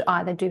should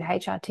either do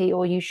HRT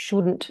or you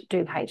shouldn't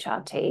do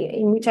HRT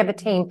in whichever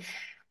team.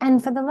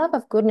 And for the love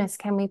of goodness,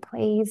 can we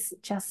please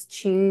just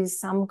choose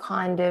some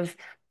kind of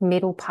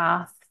middle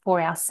path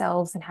for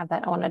ourselves and have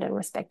that honored and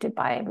respected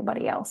by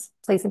everybody else?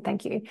 Please and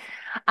thank you.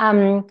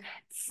 Um,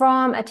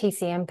 from a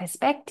TCM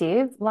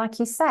perspective, like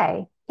you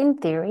say, in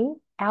theory,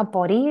 our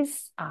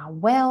bodies are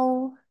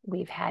well,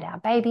 we've had our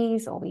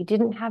babies or we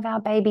didn't have our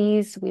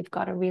babies, we've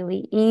got a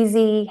really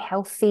easy,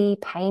 healthy,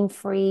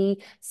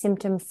 pain-free,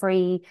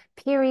 symptom-free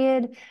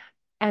period.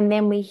 And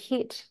then we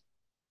hit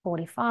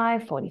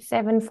 45,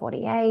 47,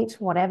 48,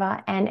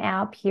 whatever, and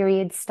our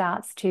period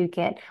starts to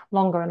get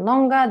longer and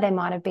longer. There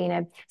might have been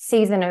a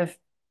season of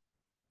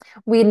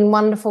weird and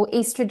wonderful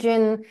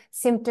estrogen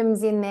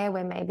symptoms in there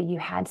where maybe you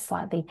had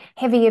slightly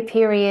heavier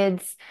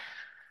periods,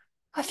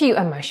 a few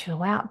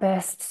emotional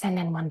outbursts, and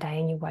then one day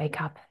and you wake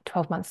up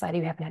 12 months later,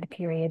 you haven't had a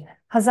period.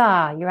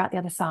 Huzzah, you're out the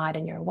other side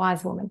and you're a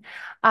wise woman.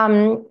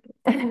 And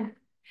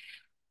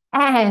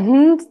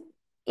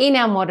in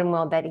our modern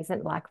world, that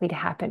isn't likely to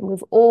happen.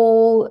 We've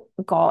all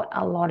got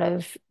a lot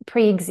of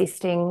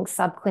pre-existing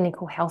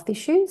subclinical health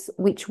issues,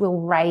 which will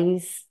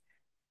raise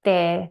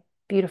their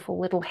beautiful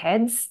little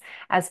heads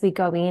as we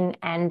go in,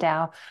 and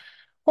our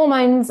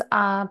hormones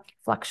are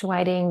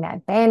fluctuating.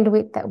 That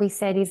bandwidth that we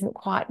said isn't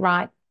quite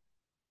right.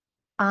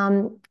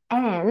 And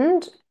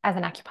as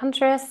an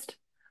acupuncturist,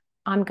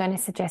 I'm going to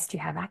suggest you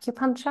have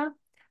acupuncture,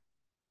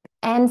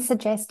 and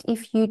suggest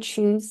if you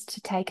choose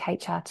to take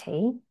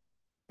HRT,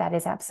 that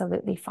is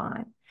absolutely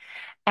fine.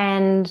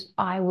 And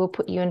I will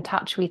put you in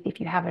touch with,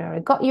 if you haven't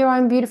already got your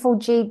own beautiful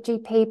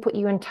GP, put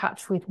you in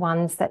touch with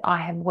ones that I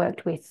have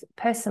worked with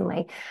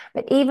personally.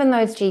 But even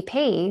those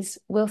GPs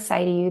will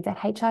say to you that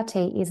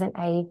HRT isn't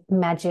a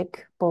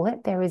magic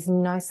bullet. There is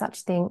no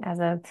such thing as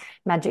a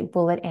magic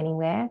bullet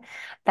anywhere,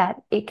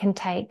 that it can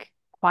take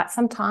quite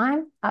some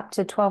time, up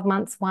to 12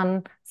 months,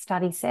 one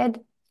study said.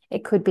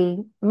 It could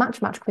be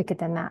much, much quicker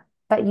than that.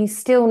 But you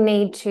still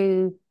need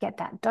to get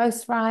that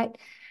dose right,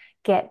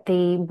 get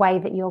the way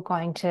that you're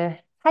going to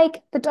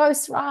take the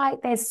dose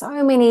right. There's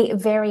so many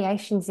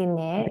variations in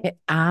there.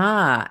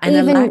 And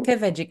a lack Even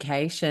of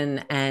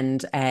education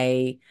and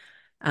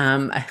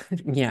um,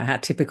 our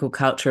typical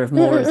culture of mm,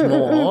 more mm, is mm,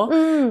 mm, more.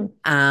 mm.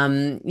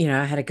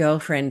 I had a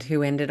girlfriend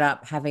who ended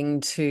up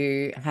having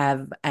to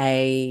have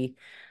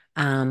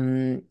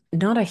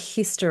not a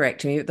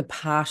hysterectomy, but the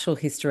partial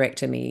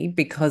hysterectomy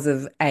because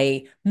of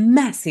a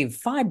massive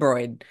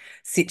fibroid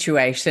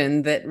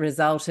situation that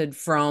resulted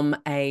from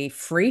a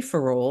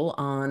free-for-all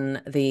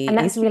on the And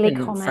that's really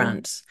estrogen common.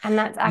 front. And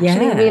that's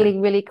actually Yeah. really,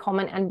 really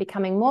common and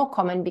becoming more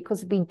common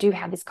because we do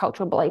have this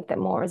cultural belief that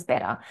more is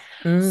better.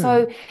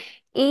 So Mm.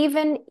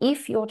 even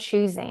if you're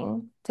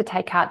choosing to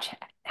take out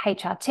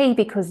HRT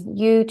because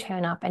you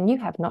turn up and you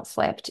have not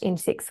slept in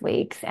 6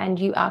 weeks and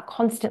you are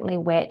constantly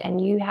wet and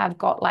you have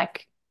got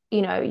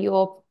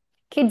your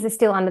kids are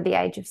still under the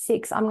age of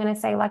 6, I'm going to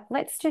say, like,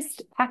 let's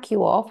just pack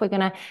you off. We're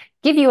going to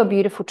give you a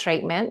beautiful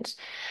treatment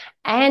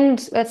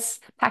and let's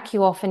pack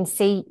you off and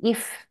see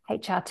if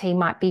HRT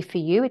might be for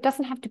you. It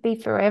doesn't have to be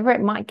forever.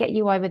 It might get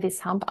you over this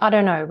hump. I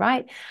don't know,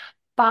 right?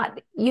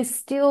 But you're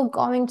still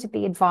going to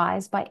be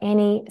advised by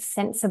any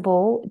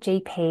sensible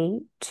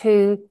GP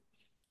to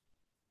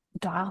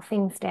dial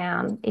things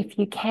down. If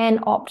you can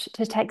opt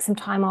to take some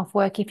time off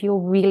work, if you're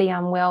really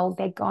unwell,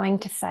 they're going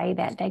to say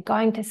that. They're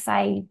going to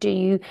say, do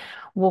you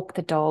walk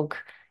the dog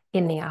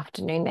in the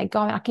afternoon? They're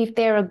going, like, if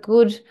they're a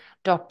good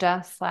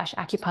doctor slash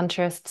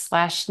acupuncturist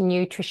slash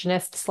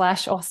nutritionist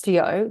slash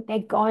osteo, they're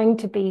going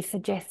to be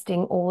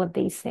suggesting all of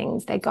these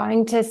things. They're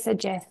going to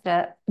suggest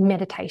a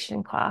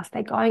meditation class.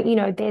 They're going,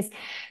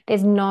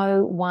 there's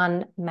no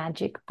one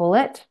magic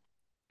bullet.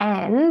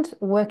 And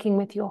working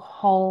with your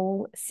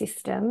whole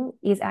system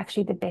is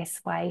actually the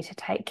best way to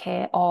take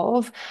care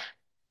of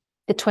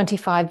the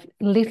 25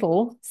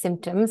 little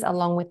symptoms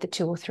along with the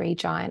 2 or 3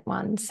 giant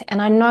ones.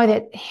 And I know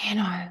that,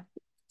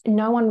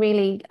 no one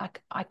really,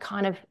 I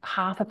kind of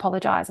half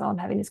apologize while I'm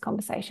having this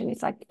conversation.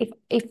 It's like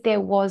if there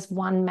was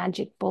one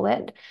magic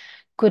bullet,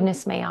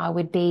 goodness me, I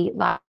would be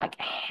like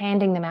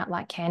handing them out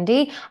like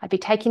candy. I'd be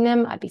taking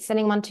them, I'd be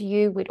sending one to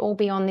you. We'd all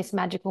be on this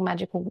magical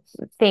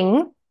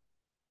thing.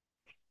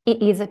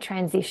 It is a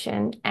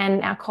transition,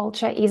 and our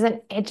culture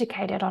isn't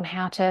educated on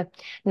how to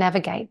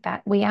navigate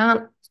that. We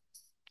aren't,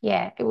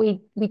 yeah,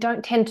 we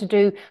don't tend to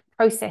do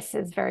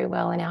processes very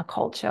well in our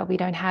culture. We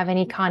don't have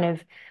any kind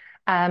of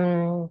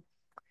um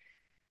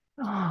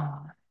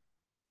oh,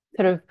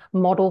 sort of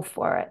model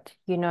for it,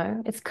 you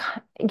know.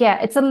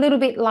 Yeah, it's a little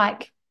bit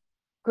like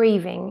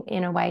grieving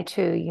in a way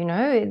too, you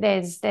know.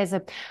 There's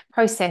a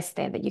process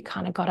there that you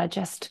kind of got to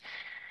just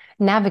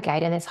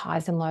navigate, and there's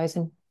highs and lows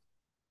and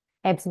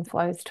ebbs and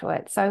flows to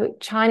it. So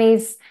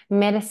Chinese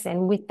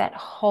medicine with that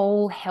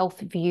whole health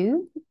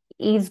view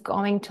is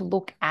going to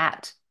look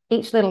at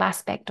each little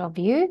aspect of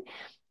you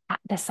at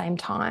the same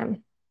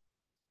time.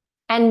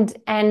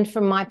 And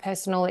from my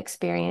personal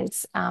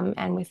experience,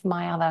 and with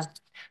my other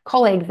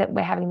colleagues that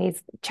we're having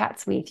these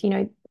chats with, you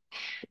know,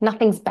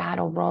 nothing's bad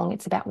or wrong.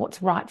 It's about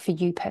what's right for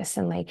you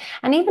personally.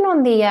 And even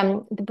on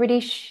the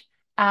British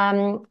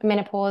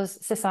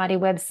Menopause Society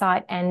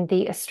website and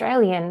the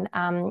Australian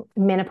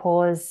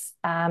Menopause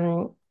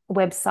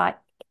website,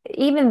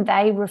 even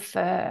they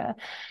refer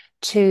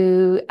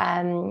to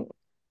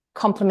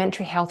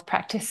complementary health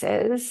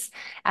practices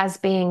as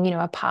being, you know,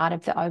 a part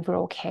of the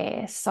overall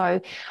care.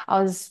 So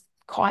I was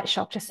quite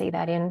shocked to see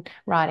that in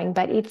writing,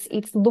 but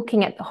it's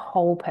looking at the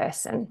whole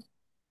person.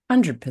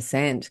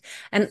 100%.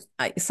 And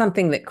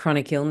something that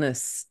chronic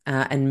illness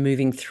and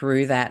moving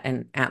through that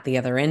and out the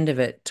other end of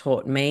it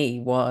taught me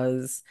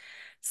was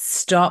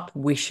stop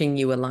wishing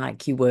you were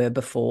like you were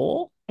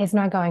before. There's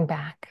no going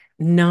back.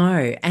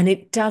 No, and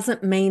it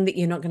doesn't mean that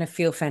you're not going to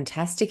feel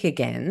fantastic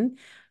again.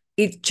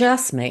 It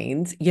just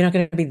means you're not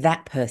going to be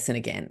that person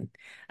again.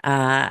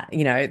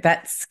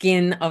 That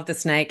skin of the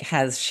snake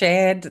has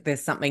shared.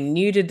 There's something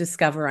new to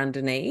discover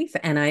underneath.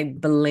 And I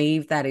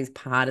believe that is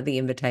part of the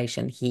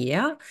invitation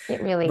here,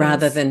 It really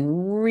rather is. than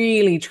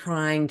really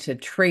trying to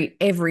treat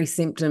every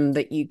symptom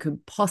that you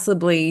could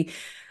possibly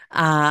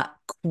uh,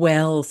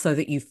 quell so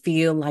that you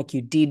feel like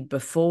you did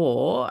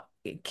before.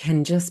 It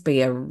can just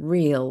be a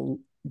real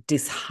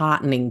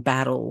disheartening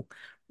battle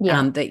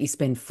Yeah. that you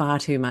spend far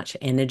too much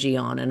energy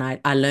on. And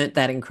I learned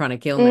that in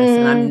chronic illness,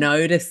 and I'm Mm,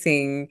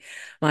 noticing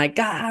like,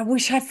 God, I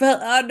wish I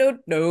felt, oh, no,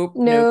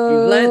 nope.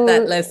 You've learned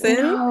that no,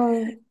 lesson.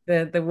 no.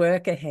 The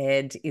work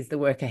ahead is the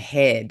work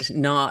ahead,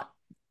 not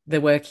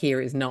the work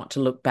here is not to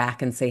look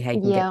back and see how you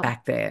can get Yeah.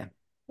 back there.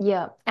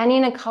 Yeah. And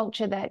in a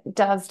culture that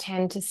does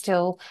tend to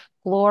still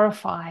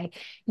glorify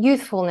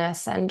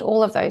youthfulness and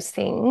all of those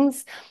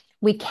things,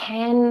 we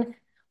can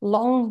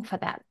long for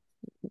that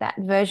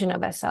version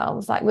of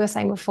ourselves. Like we were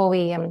saying before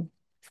we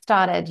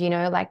started, you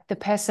know, like the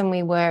person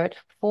we were at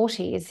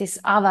 40 is this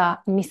other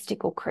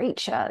mystical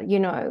creature, you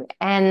know.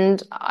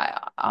 And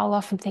I'll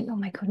often think, oh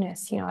my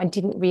goodness, you know, I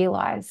didn't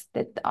realize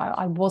that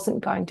I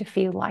wasn't going to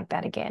feel like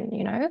that again,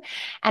 you know.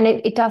 And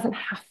it doesn't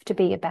have to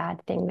be a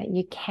bad thing, that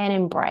you can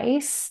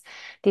embrace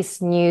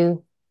this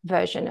new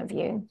version of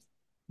you.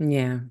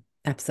 Yeah,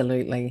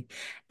 absolutely.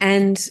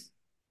 And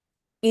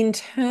in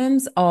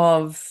terms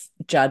of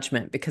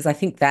judgment, because I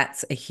think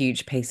that's a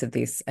huge piece of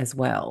this as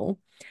well,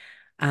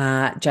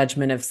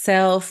 judgment of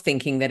self,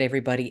 thinking that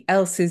everybody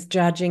else is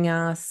judging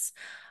us.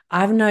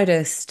 I've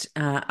noticed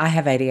I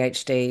have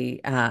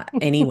ADHD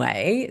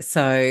anyway,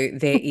 so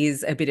there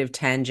is a bit of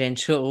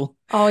tangential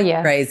Oh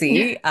yeah.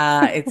 crazy.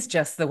 It's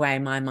just the way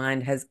my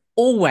mind has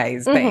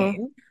always Mm-hmm.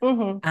 been.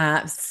 Mm-hmm.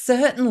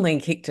 Certainly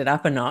kicked it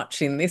up a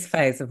notch in this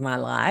phase of my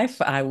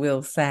life, I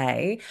will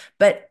say.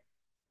 But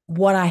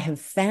what I have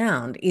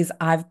found is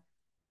I've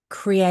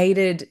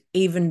created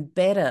even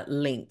better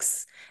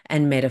links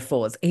and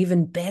metaphors,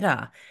 even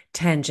better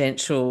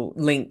tangential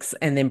links,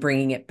 and then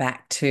bringing it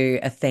back to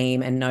a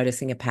theme and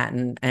noticing a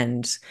pattern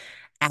and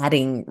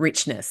adding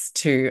richness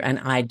to an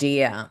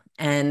idea.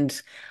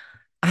 And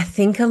I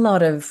think a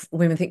lot of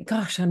women think,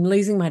 gosh, I'm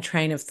losing my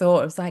train of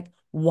thought. It's like,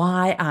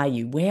 why are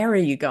you? Where are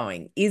you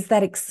going? Is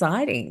that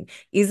exciting?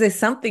 Is there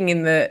something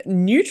in the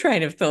new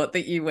train of thought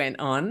that you went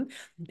on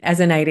as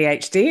an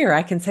ADHD? Or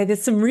I can say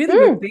there's some really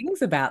good Mm,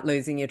 things about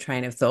losing your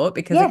train of thought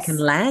because it can yes.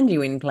 land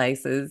you in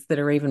places that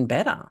are even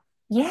better.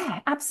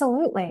 Yeah,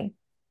 absolutely.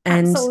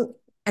 And Absolutely.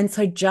 and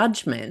so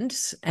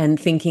judgment and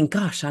thinking,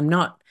 gosh, I'm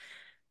not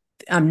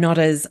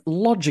as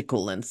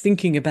logical and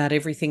thinking about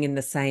everything in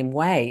the same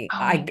way.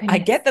 Oh my I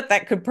get goodness. that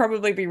that could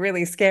probably be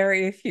really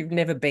scary if you've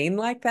never been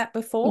like that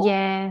before.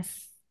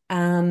 Yes.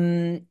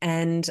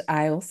 And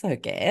I also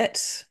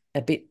get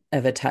a bit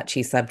of a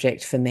touchy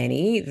subject for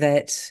many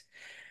that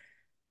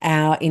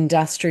our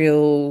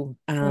industrial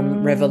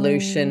Mm,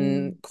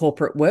 revolution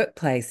corporate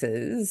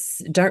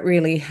workplaces don't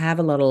really have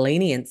a lot of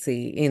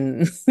leniency in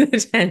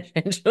the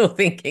tangential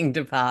thinking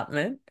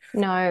department.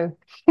 no.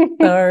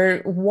 So,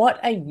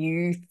 what are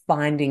you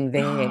finding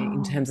there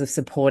in Oh, terms of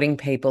supporting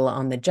people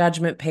on the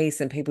judgment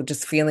piece and people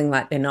just feeling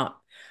like they're not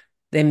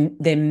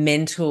their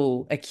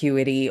mental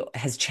acuity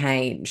has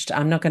changed?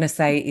 I'm not going to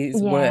say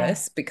is yeah.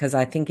 worse because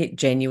I think it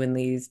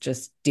genuinely is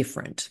just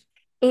different.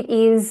 It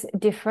is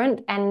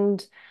different.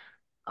 And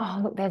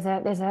Oh, look, there's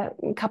a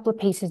couple of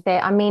pieces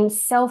there. I mean,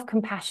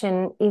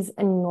 self-compassion is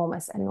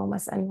enormous,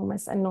 enormous,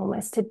 enormous,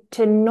 enormous.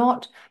 To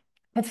not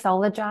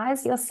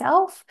pathologize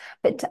yourself,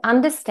 but to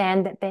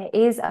understand that there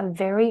is a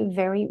very,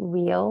 very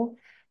real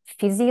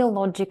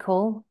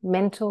physiological,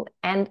 mental,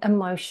 and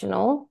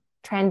emotional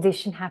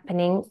transition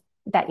happening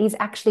that is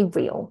actually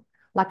real.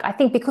 Like, I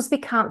think because we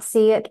can't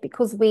see it,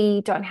 because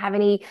we don't have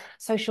any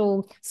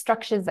social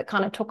structures that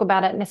kind of talk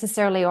about it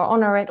necessarily or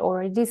honor it,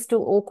 or it is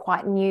still all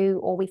quite new,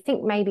 or we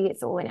think maybe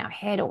it's all in our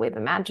head or we've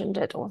imagined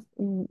it, or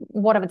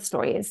whatever the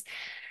story is,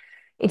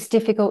 it's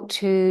difficult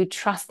to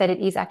trust that it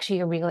is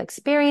actually a real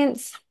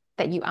experience,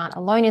 that you aren't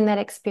alone in that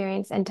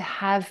experience, and to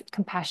have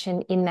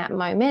compassion in that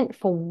moment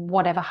for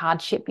whatever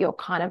hardship you're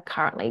kind of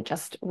currently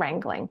just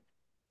wrangling.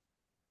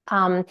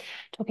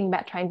 Talking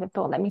about trains of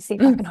thought, let me see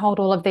if I can hold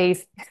all of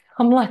these.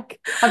 I'm like,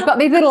 I've got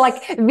these little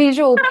like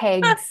visual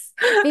pegs.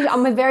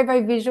 I'm a very,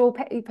 very visual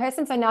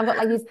person. So now I've got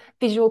like these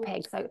visual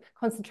pegs. So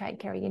concentrate,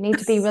 Keri. You need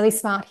to be really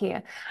smart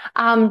here.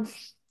 I'm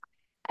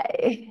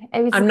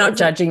not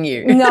judging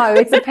you. No,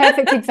 it's a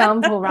perfect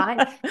example,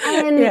 right?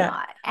 And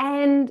Yeah.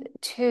 and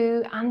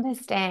to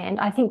understand,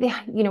 I think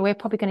we're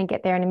probably going to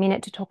get there in a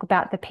minute to talk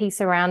about the piece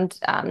around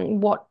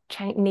what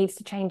needs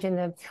to change in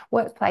the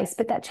workplace.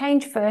 But that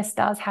change first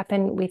does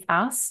happen with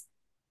us,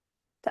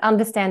 to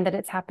understand that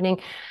it's happening,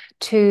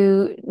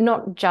 to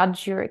not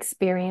judge your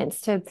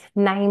experience, to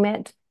name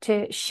it,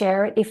 to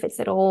share it if it's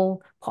at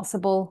all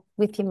possible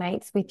with your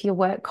mates, with your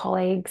work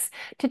colleagues,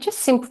 to just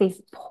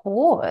simply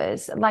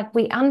pause. Like,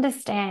 we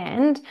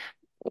understand,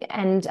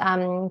 and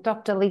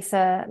Dr.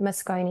 Lisa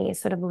Mosconi is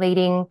sort of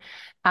leading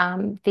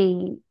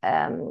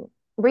the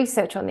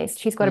research on this.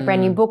 She's got a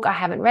brand new book. I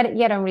haven't read it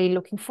yet. I'm really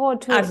looking forward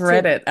to it. I've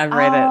read it. I've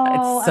read it.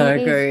 It's Oh, so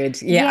good.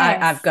 Yeah,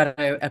 yes. I've got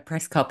a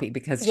press copy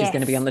because she's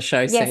going to be on Yes. the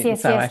show Yes, soon.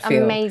 yes, So yes. I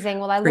feel Amazing.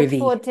 Well, privy.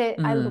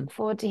 I look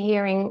forward to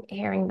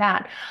hearing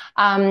that.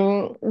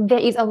 There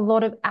is a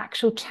lot of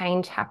actual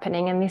change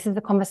happening, and this is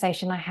the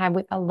conversation I have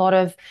with a lot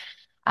of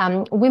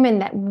women,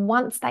 that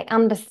once they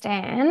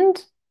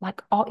understand,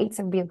 like, oh, it's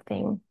a real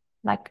thing.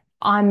 Like,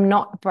 I'm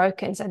not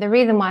broken. So the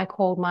reason why I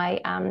called my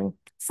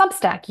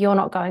Substack "You're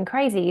Not Going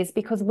Crazy" is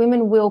because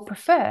women will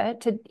prefer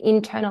to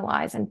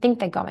internalize and think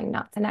they're going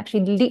nuts, and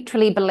actually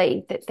literally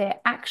believe that they're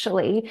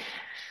actually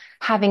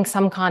having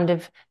some kind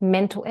of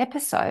mental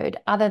episode,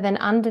 other than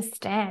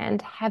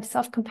understand, have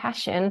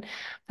self-compassion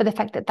for the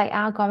fact that they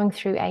are going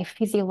through a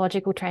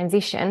physiological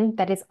transition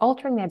that is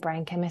altering their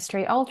brain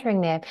chemistry,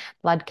 altering their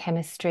blood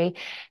chemistry,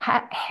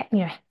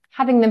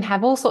 having them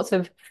have all sorts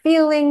of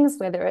feelings,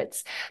 whether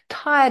it's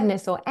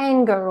tiredness or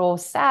anger or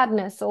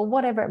sadness or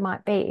whatever it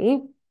might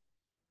be.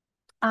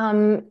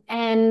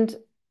 And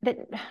that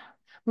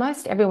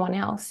most everyone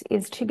else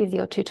is too busy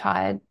or too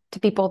tired to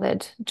be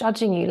bothered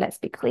judging you, let's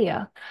be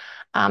clear.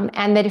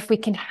 And that if we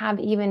can have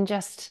even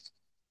just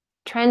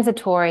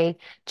transitory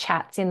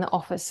chats in the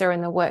office or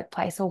in the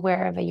workplace or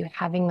wherever you're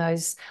having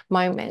those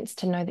moments,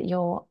 to know that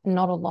you're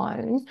not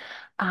alone,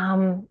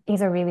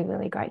 is a really,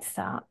 really great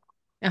start.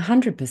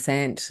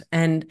 100%.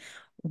 And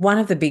one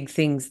of the big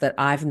things that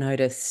I've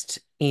noticed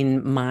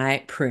in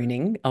my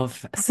pruning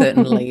of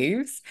certain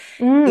leaves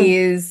Mm,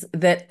 is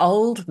that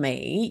old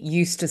me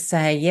used to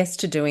say yes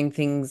to doing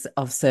things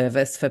of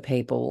service for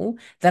people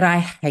that I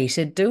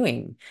hated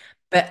doing.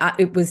 But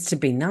it was to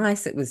be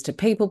nice, it was to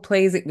people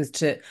please, it was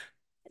to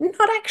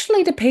not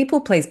actually to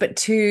people please, but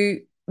to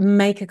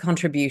make a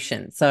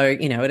contribution. So,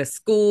 at a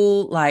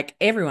school, like,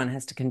 everyone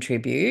has to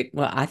contribute.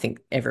 Well, I think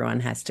everyone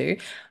has to.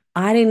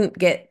 I didn't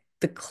get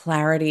the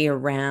clarity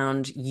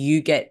around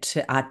you get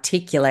to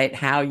articulate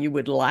how you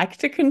would like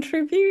to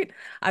contribute.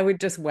 I would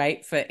just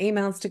wait for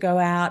emails to go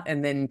out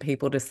and then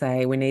people to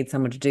say, we need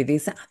someone to do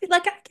this. And I'd be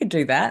like, I could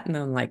do that. And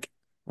I'm like,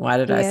 why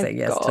did I dear say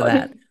yes to God.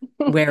 that?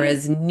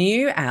 Whereas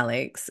new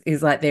Alex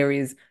is like, there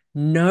is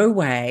no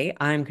way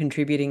I'm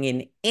contributing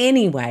in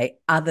any way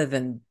other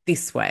than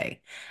this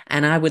way.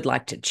 And I would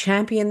like to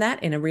champion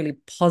that in a really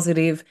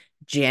positive,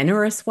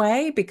 generous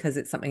way, because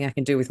it's something I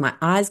can do with my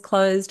eyes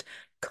closed,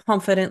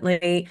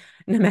 confidently,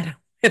 no matter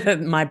whether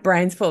my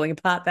brain's falling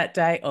apart that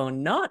day or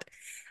not.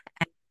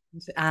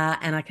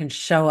 And I can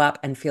show up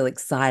and feel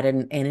excited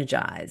and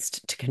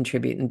energized to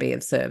contribute and be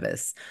of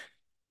service.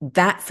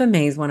 That for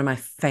me is one of my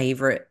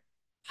favorite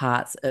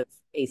parts of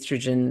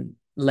estrogen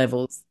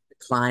levels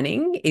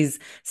declining, is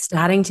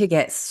starting to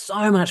get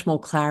so much more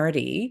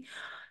clarity,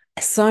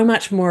 so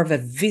much more of a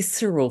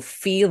visceral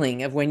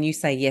feeling of when you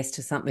say yes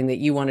to something that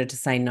you wanted to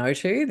say no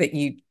to, that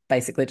you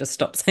basically just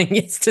stop saying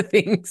yes to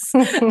things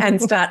and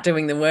start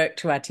doing the work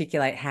to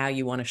articulate how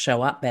you want to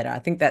show up better. I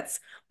think that's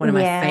one of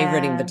my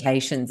favorite Yeah.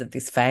 invitations of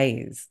this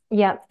phase.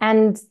 Yeah,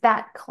 and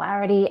that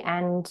clarity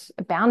and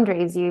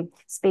boundaries you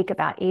speak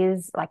about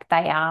is like,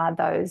 they are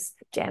those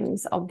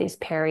gems of this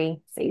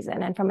peri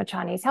season. And from a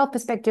Chinese health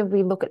perspective,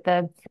 we look at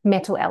the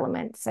metal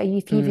element. So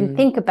if you even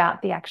think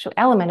about the actual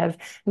element of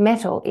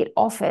metal, it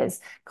offers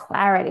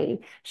clarity,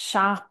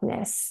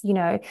 sharpness.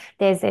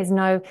 There's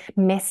no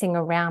messing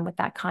around with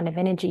that kind of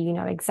energy. You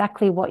know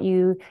exactly what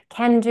you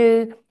can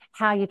do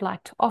how you'd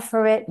like to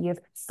offer it. You've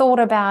thought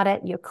about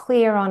it. You're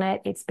clear on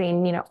it. It's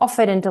been,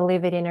 offered and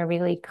delivered in a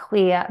really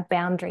clear,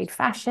 boundaried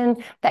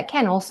fashion that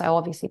can also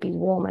obviously be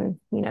warm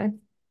and.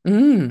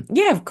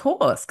 Yeah, of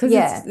course, because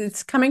Yeah.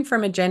 it's coming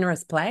from a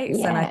generous place,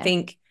 and I Yeah.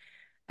 think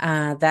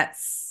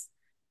that's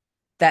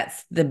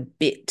the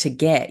bit to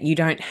get. You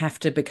don't have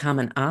to become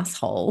an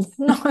asshole.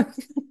 No. And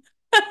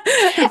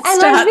And I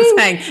start think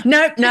saying,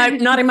 nope,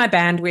 nope, not in my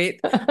bandwidth.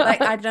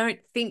 Like, I don't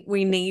think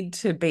we need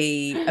to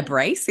be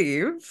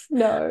abrasive.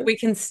 no. We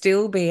can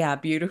still be our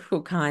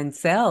beautiful, kind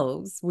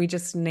selves. We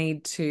just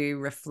need to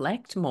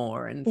reflect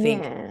more and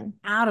think, Yeah.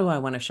 how do I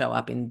want to show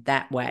up in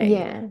that way?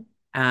 Yeah.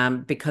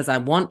 Because I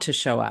want to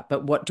show up,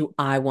 but what do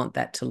I want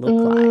that to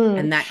look like? Mm.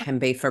 And that can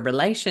be for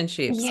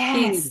relationships, Yes.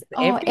 kids,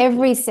 Oh, everything.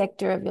 every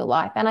sector of your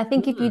life. And I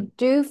think if Mm, you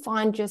do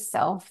find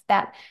yourself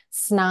that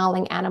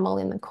snarling animal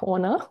in the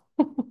corner,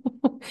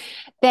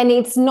 then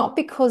it's not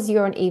because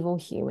you're an evil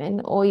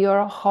human or you're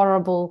a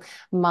horrible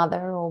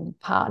mother or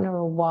partner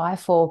or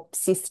wife or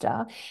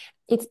sister.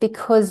 It's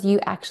because you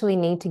actually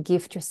need to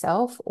gift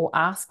yourself or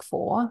ask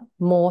for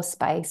more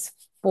space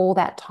for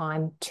that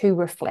time to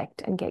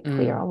reflect and get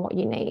clear mm, on what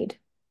you need,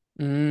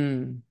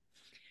 mm.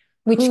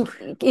 which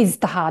Whew. is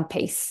the hard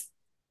piece.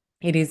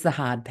 It is the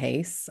hard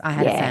piece. I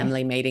had a Yeah.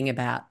 family meeting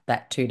about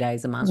that 2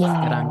 days a month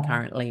that I'm Yeah.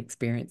 currently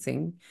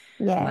experiencing.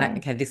 I'm like, Yeah.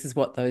 okay, this is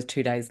what those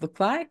 2 days look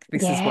like.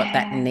 This is what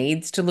that Yeah.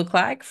 needs to look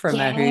like from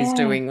a who's Yeah.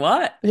 doing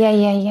what. Yeah.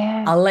 Yeah.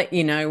 Yeah. I'll let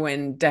you know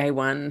when day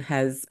one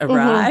has Mm-hmm.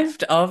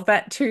 arrived of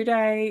that 2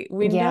 day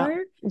window. Yeah.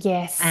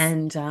 Yes.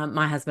 And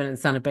my husband and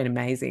son have been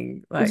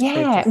amazing. Like, they're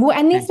Yeah. just Well,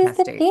 and this is the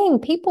fantastic. thing.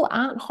 People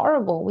aren't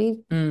horrible.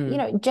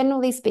 Mm,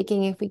 Generally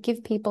speaking, if we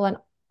give people an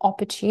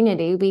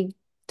opportunity, we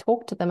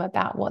talk to them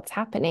about what's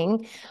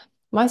happening.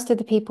 Most of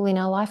the people in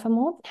our life are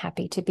more than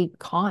happy to be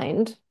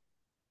kind.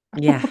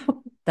 yeah,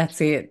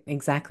 that's it.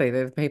 Exactly.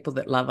 They're the people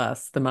that love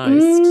us the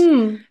most.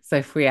 Mm, So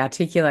if we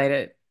articulate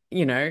it,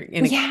 in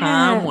a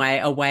calm yeah. way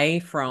away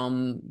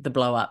from the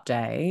blow up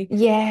day,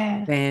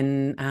 Yeah.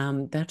 then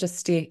they'll just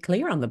steer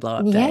clear on the blow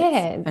up days. Yeah.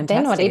 They're not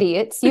Fantastic.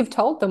 idiots. You've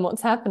told them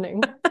what's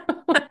happening.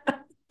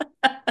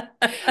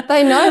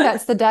 They know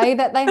that's the day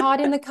that they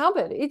hide in the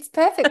cupboard. It's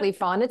perfectly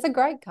fine. It's a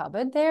great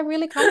cupboard. They're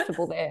really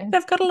comfortable there.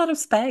 They've got a lot of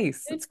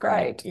space. It's It's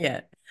great. great.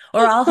 Yeah.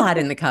 Or I'll hide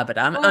in the cupboard.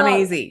 I'm Oh,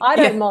 easy. I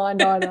don't Yeah.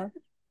 mind either.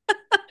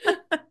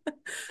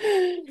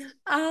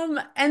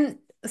 And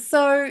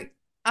so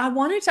I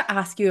wanted to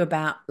ask you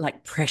about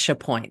like pressure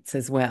points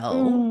as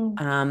well.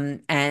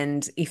 Mm.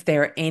 And if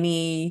there are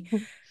any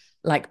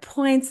like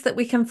points that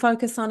we can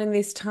focus on in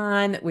this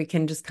time that we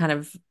can just kind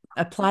of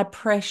apply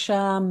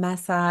pressure,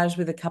 massage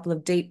with a couple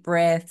of deep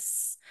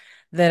breaths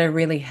that are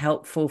really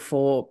helpful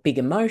for big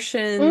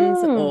emotions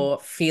Mm. or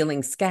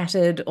feeling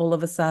scattered all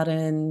of a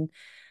sudden.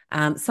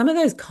 Some of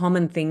those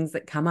common things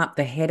that come up,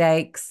 the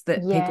headaches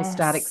that people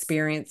start Yes.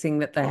 experiencing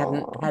that they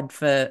hadn't Oh, had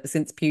for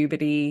since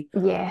puberty.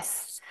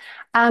 yes.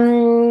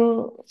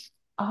 Um,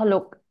 oh,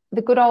 look,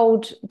 the good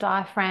old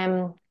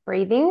diaphragm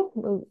breathing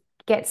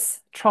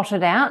gets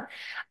trotted out.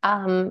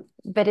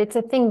 But it's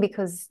a thing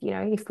because,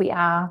 if we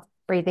are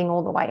breathing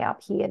all the way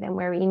up here, then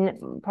we're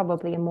in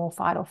probably a more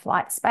fight or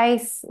flight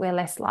space. We're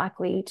less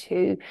likely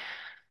to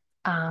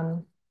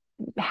um,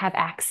 have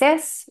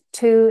access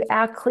to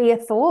our clear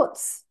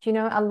thoughts.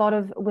 A lot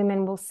of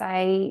women will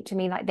say to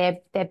me like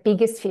their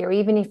biggest fear,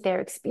 even if they're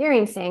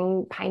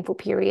experiencing painful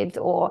periods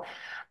or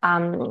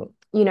um,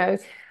 you know,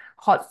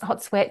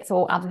 hot sweats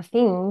or other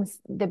things,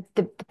 the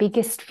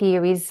biggest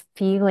fear is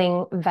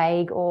feeling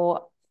vague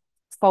or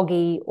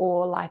foggy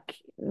or like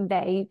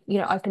they,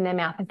 open their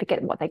mouth and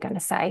forget what they're going to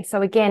say.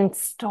 So again,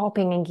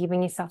 stopping and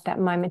giving yourself that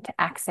moment to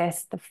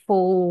access the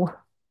full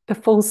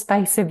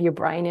space of your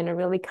brain in a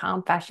really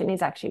calm fashion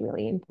is actually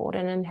really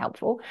important and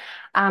helpful.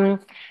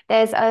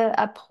 There's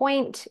a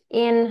point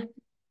in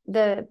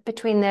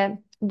between the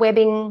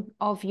webbing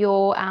of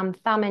your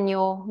thumb and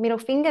your middle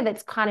finger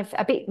that's kind of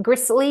a bit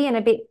gristly and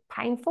a bit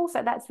painful.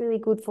 So that's really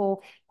good for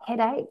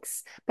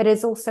headaches, but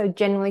it's also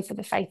generally for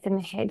the face and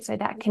the head. So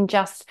that can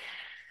just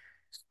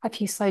a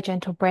few slow,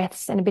 gentle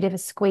breaths and a bit of a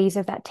squeeze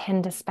of that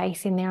tender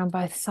space in there on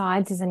both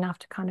sides is enough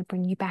to kind of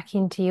bring you back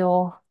into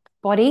your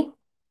body.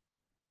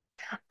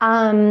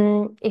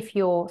 If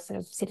you're sort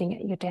of sitting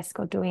at your desk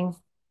or doing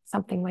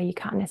something where you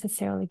can't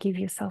necessarily give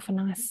yourself a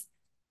nice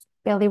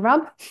belly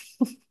rub.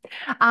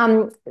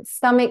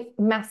 Stomach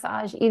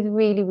massage is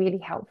really, really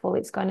helpful.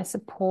 It's going to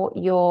support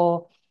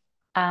your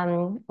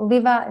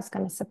liver, it's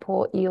going to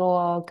support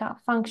your gut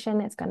function,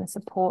 it's going to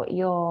support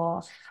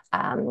your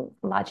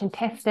large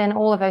intestine,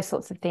 all of those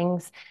sorts of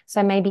things.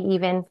 So maybe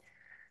even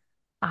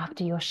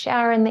after your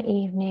shower in the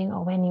evening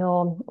or when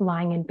you're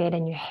lying in bed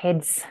and your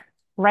head's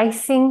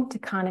racing, to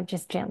kind of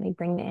just gently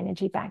bring the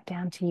energy back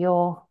down to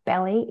your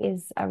belly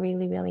is a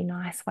really, really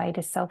nice way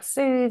to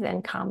self-soothe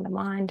and calm the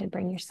mind and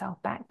bring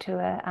yourself back to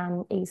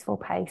a easeful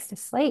pace to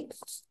sleep.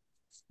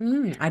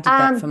 I did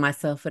that for Um,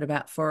 myself at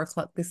about 4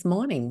 o'clock this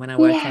morning when I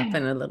woke up yeah,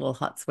 in a little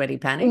hot, sweaty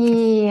panic. The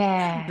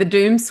yeah.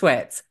 doom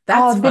sweats.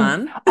 That's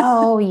fun.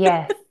 Oh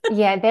yes.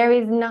 Yeah, there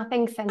is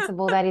nothing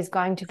sensible that is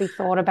going to be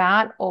thought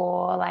about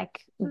or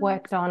like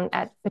worked on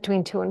at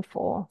between 2 and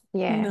 4.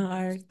 Yeah,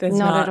 No, there's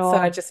not at not. So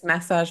I all. just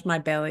massaged my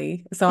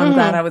belly. So I'm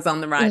glad I Mhm. was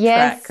on the right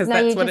track Yes, because no,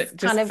 you that's what just it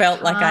kind just of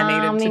felt like I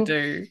needed to calming.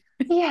 do.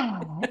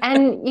 Yeah.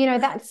 And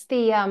that's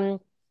the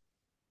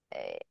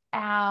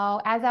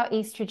our as our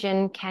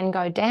estrogen can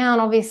go down,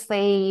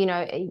 obviously,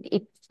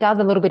 it does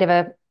a little bit of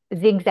a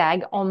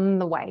zigzag on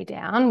the way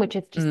down, which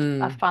is just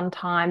a Mm. fun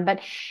time. But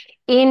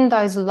in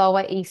those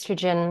lower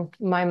estrogen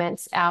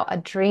moments, our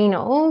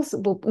adrenals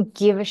will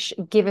give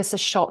us a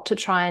shot to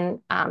try and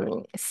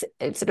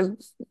sort of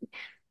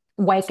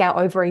wake our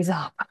ovaries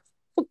up.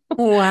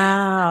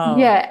 Wow.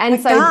 Yeah, and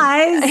But so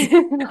guys,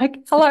 like,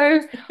 hello,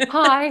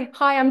 hi,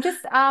 I'm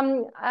just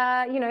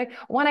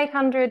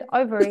 1-800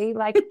 ovary.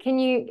 Like, can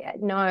you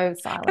no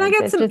can I silence?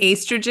 get It's some just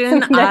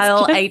estrogen, that's aisle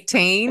just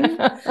 18?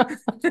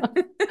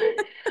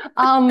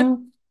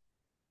 um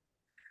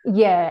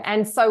yeah,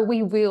 and so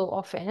we will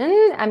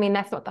often, I mean,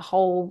 that's not the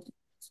whole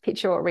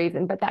picture or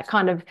reason, but that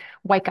kind of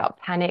wake up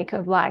panic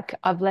of like,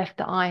 I've left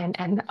the iron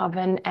and the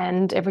oven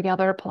and every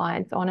other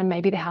appliance on, and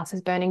maybe the house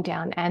is burning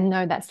down. And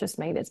no, that's just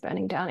me that's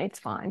burning down. It's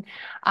fine.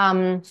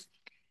 Um,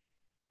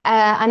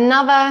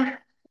 another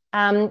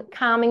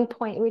calming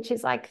point, which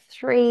is like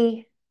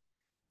 3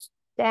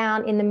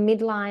 down in the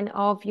midline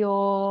of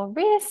your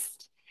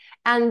wrist.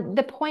 And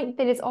the point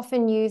that is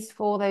often used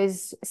for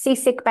those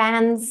seasick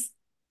bands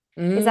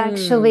is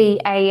actually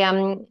Mm.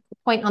 a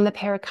point on the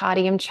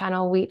pericardium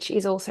channel, which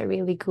is also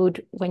really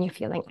good when you're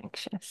feeling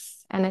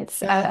anxious. And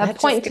it's Oh, a that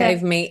just point to,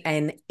 gave me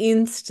an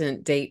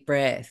instant deep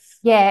breath.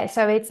 yeah,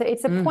 so it's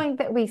a Mm. point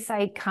that we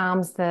say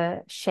calms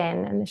the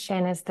Shen, and the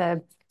Shen is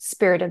the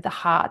spirit of the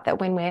heart that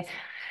when we're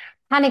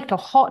panicked or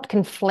hot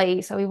can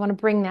flee. So we want to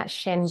bring that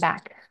Shen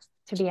back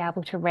to be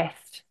able to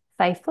rest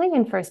safely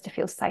and for us to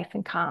feel safe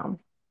and calm.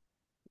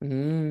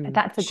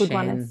 That's a good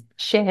one as Shen.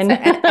 So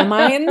Shen. am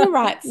I in the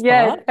right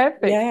Yeah, spot?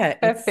 perfect. Yeah,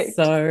 it's Perfect.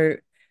 so,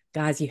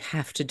 guys, you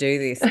have to do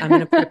this. I'm going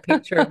to put a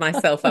picture of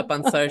myself up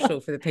on social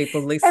for the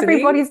people listening.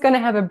 Everybody's going to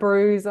have a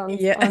bruise on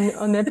Yeah.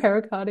 on their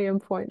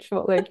pericardium point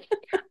shortly.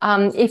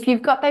 If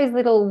you've got those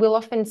little, we'll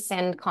often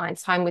send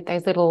clients home with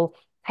those little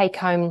take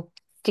home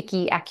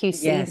sticky acu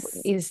seed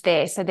Yes. is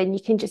there, so then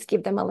you can just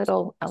give them a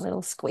little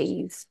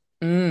squeeze.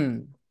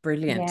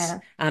 Brilliant. Yeah.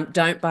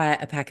 Don't buy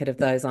a packet of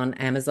those on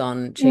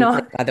Amazon cheaply,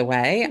 No, by the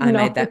way. I made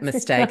no. that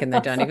mistake and they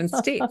don't even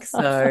stick.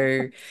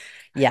 So,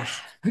 yeah.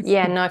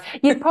 Yeah, no.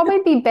 You'd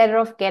probably be better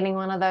off getting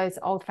one of those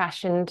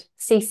old-fashioned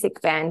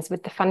seasick bands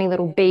with the funny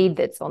little bead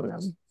that's on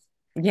them.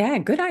 Yeah,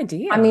 good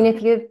I mean, idea.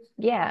 if you,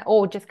 yeah,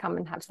 or just come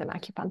and have some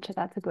acupuncture.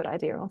 That's a good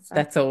idea also.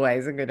 That's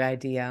always a good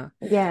idea.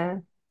 Yeah.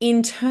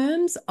 In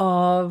terms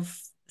of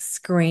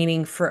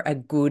screening for a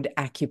good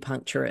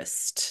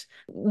acupuncturist,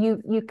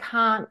 You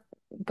can't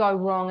go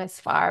wrong as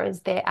far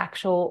as their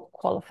actual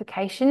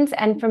qualifications.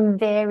 And from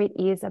there, it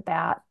is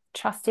about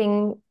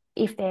trusting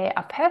if they're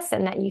a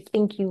person that you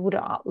think you would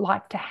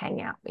like to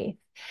hang out with.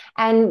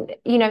 And,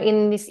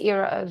 in this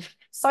era of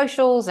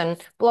socials and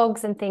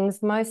blogs and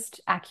things, most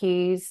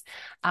acus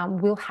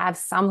will have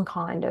some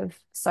kind of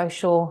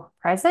social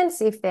presence.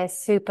 If they're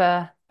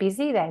super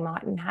busy, they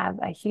mightn't have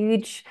a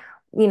huge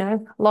a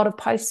lot of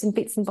posts and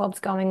bits and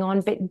bobs going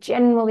on, but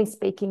generally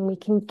speaking, we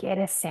can get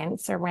a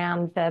sense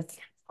around the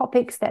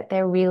topics that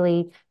they're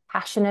really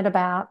passionate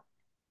about.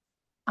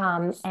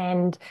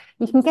 And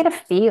you can get a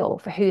feel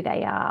for who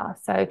they are.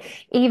 So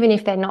even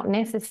if they're not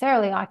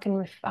necessarily, I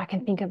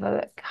can think of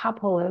a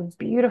couple of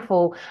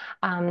beautiful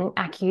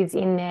acus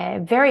in their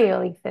very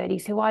early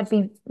 30s who I'd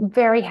be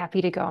very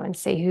happy to go and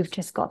see, who've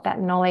just got that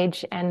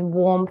knowledge and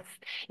warmth,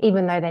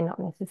 even though they're not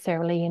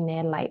necessarily in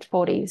their late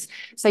 40s.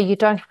 So you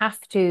don't have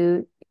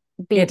to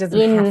yeah, it be doesn't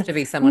have in, to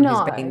be someone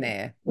who's been no,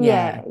 there.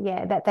 Yeah.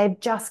 yeah, that they've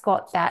just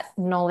got that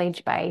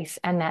knowledge base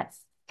and that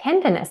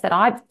tenderness that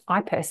I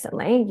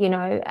personally,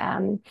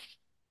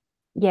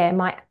 yeah,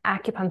 my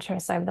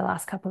acupuncturist over the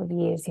last couple of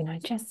years,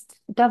 just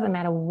doesn't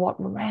matter what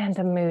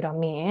random mood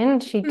I'm in.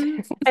 She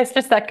Mm. has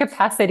just that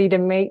capacity to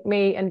meet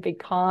me and be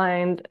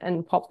kind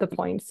and pop the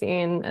points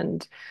in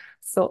and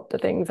sort the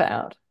things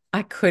out.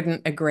 I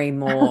couldn't agree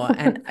more.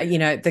 And,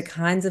 the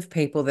kinds of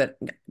people that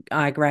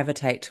I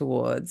gravitate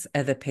towards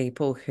are the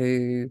people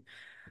who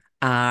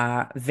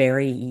are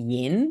very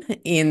yin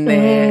in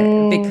their,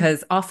 Mm,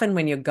 because often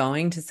when you're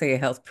going to see a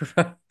health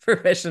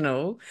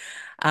professional,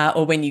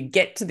 or when you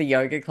get to the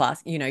yoga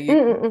class,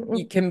 mm,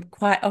 you mm, can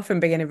quite often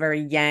be in a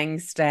very yang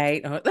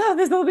state, or oh,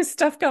 there's all this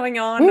stuff going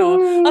on, or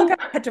oh mm. God,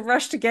 I had to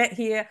rush to get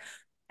here.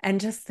 And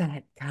just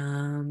that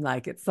calm,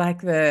 like it's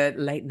like the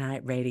late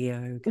night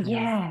radio kind of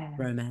Yeah.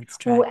 romance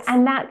Well, tracks,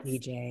 and I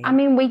DJ.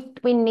 mean,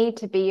 we need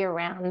to be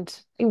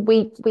around,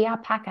 we are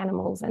pack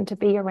animals, and to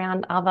be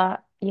around other,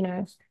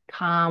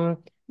 calm,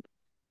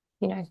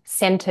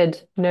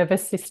 centered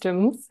nervous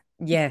systems.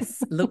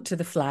 Yes, look to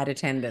the flight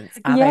attendants.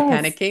 Are they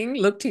Yes, panicking?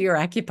 Look to your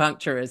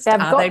acupuncturist. they've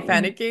Are they got,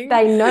 panicking?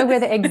 they know where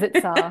the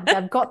exits are.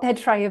 They've got their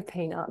tray of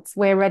peanuts.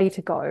 We're ready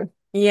to go.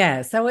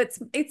 Yeah, so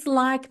it's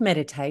like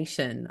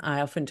meditation. I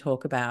often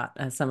talk about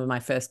some of my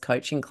first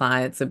coaching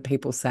clients and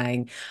people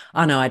saying,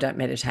 "Oh no, I don't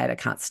meditate. I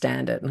can't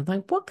stand it." And I'm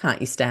like, "What can't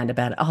you stand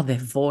about it?" "Oh, their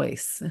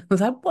voice." I was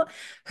like, "What?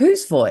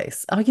 Whose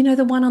voice?" "Oh,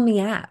 the one on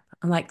the app."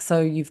 I'm like, "So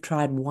you've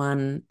tried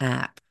one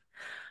app?"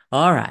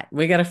 All right,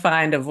 we got to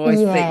find a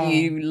voice that Yeah.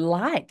 you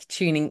like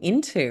tuning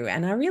into.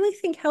 And I really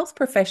think health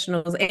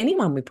professionals,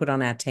 anyone we put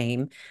on our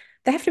team,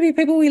 they have to be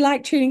people we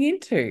like tuning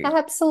into.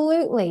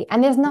 Absolutely.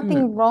 And there's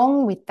nothing Mm,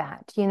 wrong with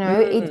that. It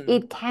mm,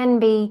 it can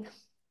be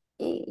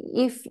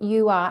if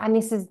you are, and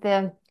this is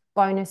the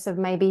bonus of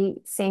maybe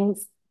seeing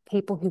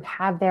people who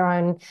have their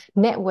own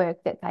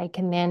network that they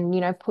can then,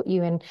 put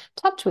you in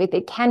touch with.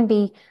 It can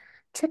be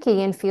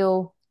tricky and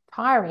feel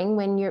tiring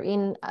when you're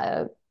in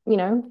a,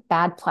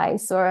 bad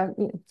place or a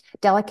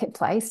delicate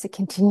place to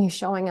continue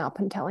showing up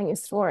and telling your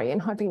story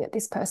and hoping that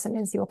this person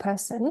is your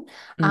person.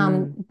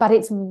 mm, But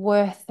it's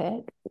worth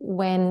it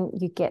when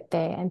you get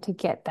there and to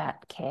get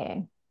that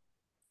care.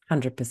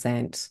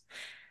 100%.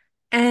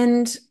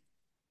 And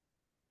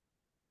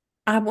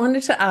I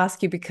wanted to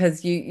ask you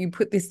because you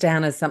put this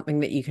down as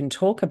something that you can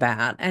talk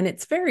about, and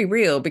it's very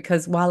real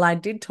because while I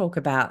did talk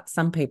about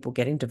some people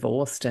getting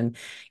divorced and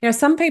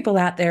some people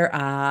out there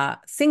are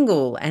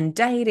single and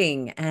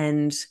dating,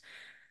 and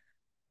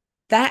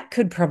that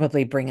could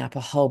probably bring up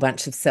a whole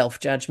bunch of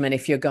self-judgment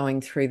if you're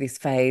going through this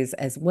phase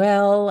as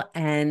well.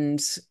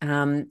 And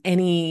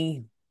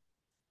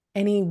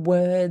any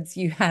words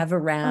you have Oh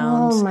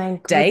around my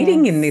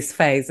dating in goodness. this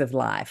phase of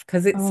life?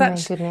 Because it's Oh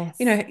my such, goodness.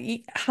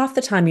 half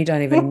the time you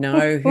don't even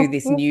know who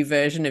this new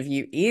version of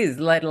you is,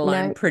 let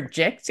alone No,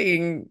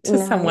 projecting to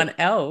no, someone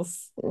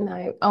else.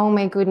 no. Oh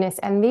my goodness.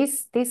 And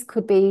this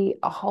could be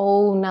a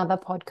whole nother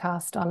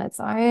podcast on its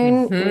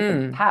own with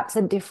Hmm. perhaps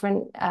a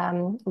different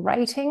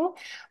rating.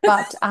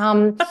 But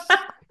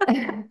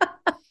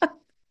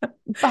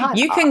but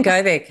You can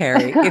go there,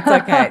 Kerry. It's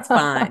okay. It's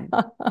fine.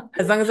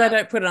 As long as I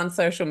don't put it on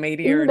social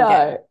media and get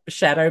no,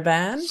 shadow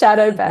banned,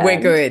 shadow we're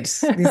banned. good.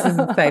 This is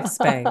a safe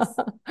space.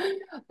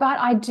 But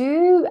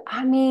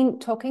I mean,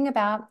 talking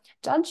about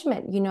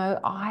judgment,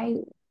 I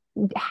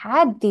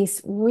had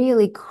this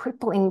really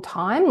crippling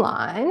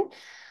timeline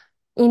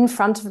in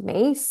front of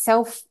me,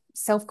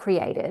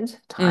 self-created Mm.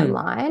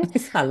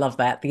 timeline. I love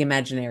that. The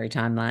imaginary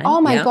timeline.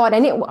 Oh my Yeah. God.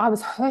 And I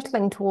was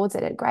hurtling towards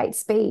it at great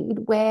speed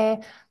where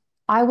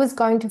I was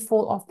going to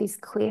fall off this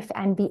cliff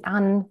and be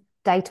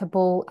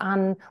undateable,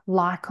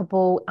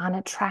 unlikable,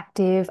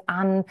 unattractive,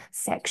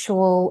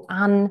 unsexual,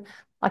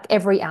 like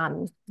every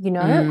and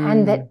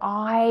that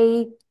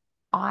Mm.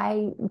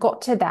 I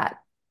got to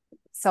that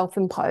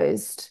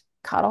self-imposed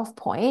cutoff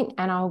point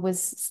and I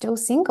was still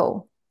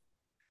single.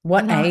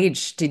 What And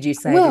age did you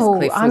say this well,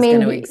 cliff I was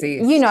going mean, to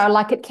exist?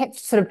 like it kept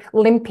sort of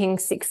limping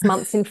 6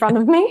 months in front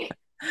of me.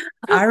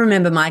 I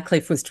remember my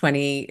cliff was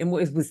 20, it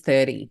was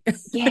 30,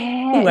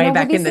 Yeah, way no, well,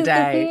 back in this the is the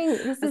day. thing.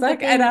 This I was is the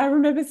like, and I thing.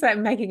 remember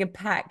making a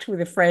pact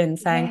with a friend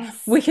saying,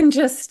 Yes. we can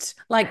just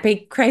like be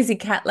crazy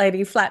cat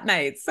lady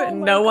flatmates Oh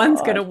and my no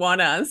one's going to God. want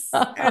us.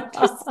 And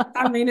just,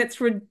 I mean, it's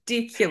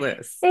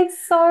ridiculous.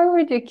 It's so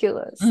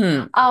ridiculous.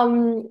 Mm.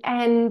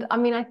 And I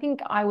mean, I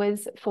think I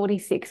was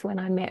 46 when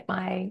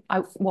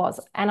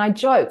and I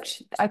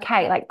joked,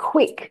 okay, like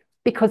quick,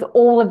 because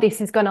all of this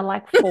is gonna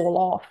like fall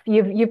off.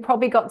 You've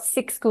probably got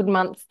 6 good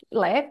months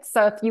left.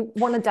 So if you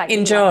want to date me, like,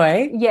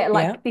 Enjoy. yeah, Yeah.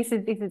 like this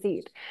is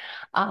it.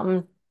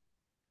 Um,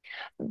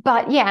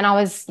 but yeah, and I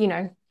was,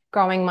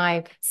 growing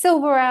my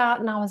silver out,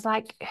 and I was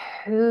like,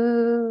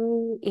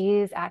 who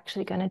is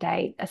actually going to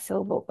date a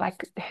silver?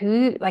 Like,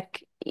 who,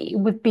 like, it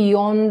was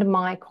beyond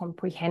my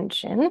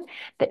comprehension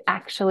that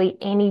actually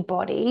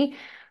anybody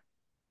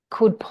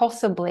could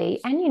possibly,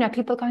 and,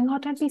 people are going, oh,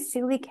 don't be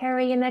silly,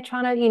 Keri, and they're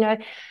trying to,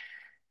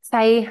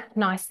 say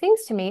nice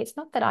things to me. It's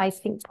not that I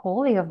think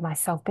poorly of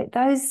myself, but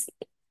those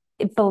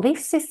belief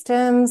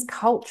systems,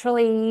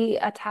 culturally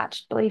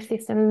attached belief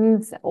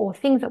systems, or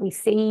things that we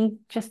see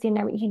just in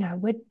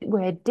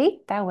we're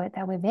deep. They were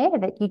there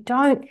that you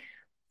don't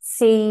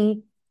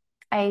see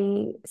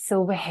a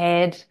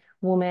silver-haired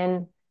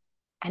woman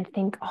and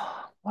think,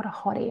 oh, what a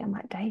hottie, I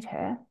might date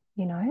her.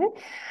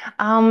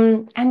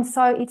 And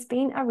so it's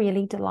been a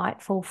really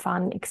delightful,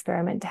 fun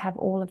experiment to have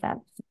all of that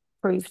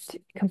proved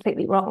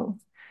completely wrong,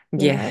 you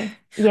Yeah. know.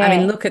 I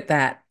mean, Yeah. look at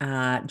that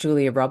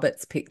Julia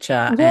Roberts picture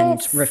and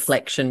Yes.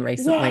 reflection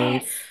recently.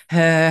 Yes.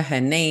 Her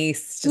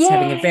niece just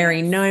having a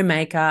very Yes. no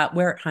makeup.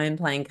 We're at home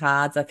playing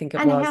cards, I think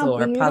it And was, how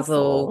or a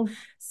puzzle. beautiful.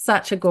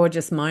 Such a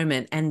gorgeous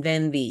moment. And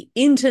then the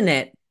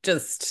internet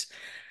just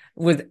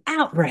was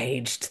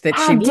outraged that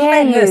How she'd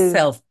dare let you?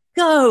 herself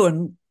go.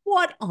 And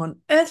what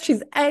on earth?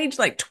 She's aged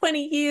like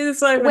 20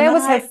 years Where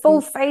was her overnight.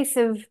 full face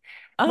of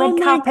Oh red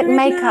my carpet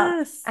makeup?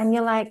 goodness. And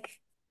you're like,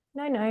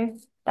 no, no,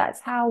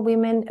 that's how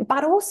women,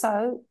 but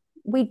also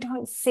we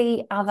don't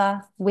see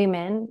other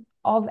women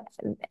of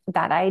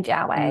that age,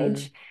 our Mm.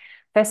 age,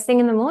 first thing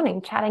in the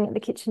morning, chatting at the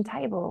kitchen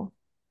table.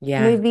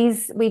 Yeah.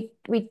 Movies, we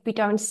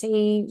don't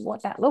see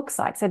what that looks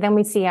like. So then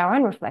we see our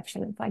own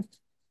reflection. It's like,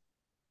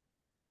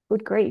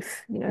 good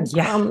grief, Yeah.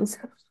 crumbs.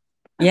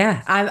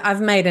 Yeah.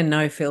 I've made a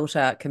no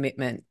filter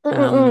commitment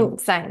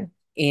Same.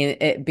 in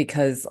it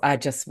because I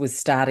just was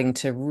starting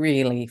to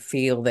really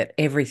feel that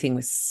everything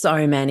was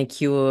so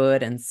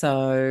manicured and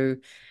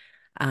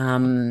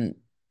um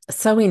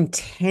so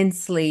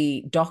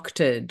intensely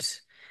doctored.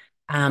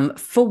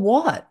 For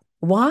what?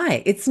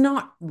 Why? It's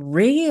not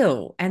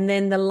real. And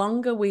then the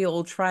longer we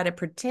all try to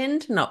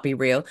pretend to not be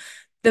real,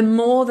 the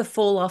more the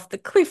fall off the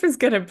cliff is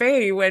going to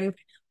be when,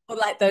 or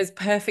like those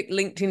perfect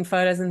LinkedIn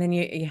photos, and then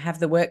you have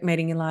the work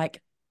meeting, you're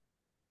like,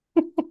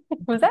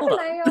 Was that hold an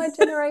on. AI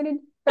generated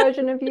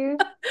version of you?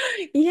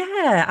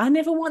 Yeah, I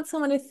never want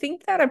someone to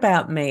think that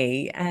about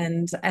me.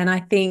 And I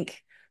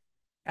think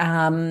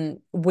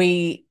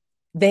we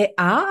there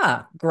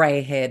are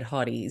grey-haired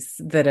hotties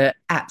that are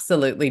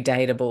absolutely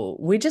dateable.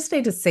 We just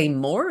need to see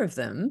more of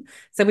them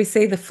so we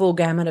see the full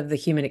gamut of the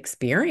human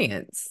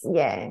experience.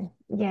 Yeah,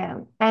 yeah.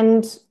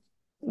 And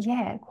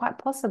yeah, quite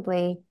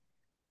possibly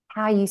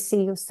how you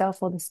see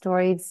yourself or the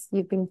stories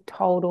you've been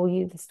told or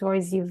the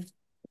stories you've,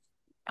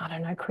 I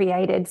don't know,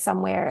 created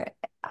somewhere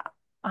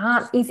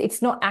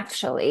it's not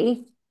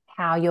actually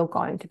how you're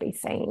going to be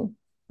seen.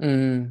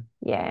 Mm.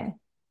 Yeah.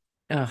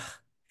 Ugh.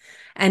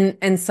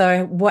 And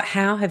so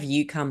how have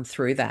you come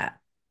through that?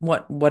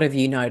 What have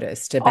you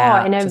noticed Oh,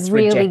 in about a just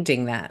really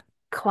rejecting that?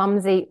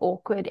 clumsy,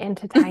 awkward,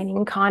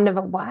 entertaining kind of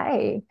a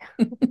way.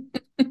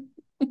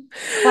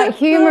 Like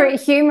humor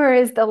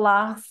is the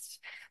last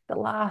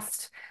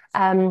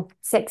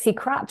sexy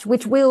crutch,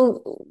 which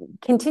will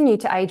continue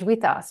to age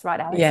with us, right,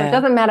 Alex? So it Yeah.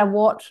 doesn't matter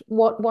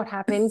what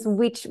happens,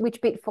 which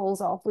bit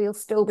falls off, we'll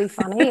still be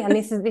funny. And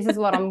this is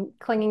what I'm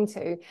clinging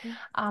to.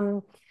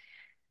 Um,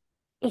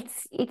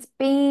 it's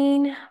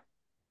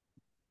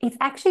it's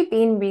actually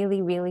been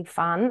really, really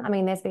fun. I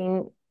mean, there's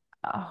been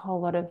a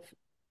whole lot of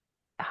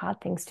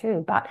hard things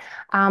too, but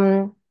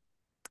um,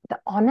 the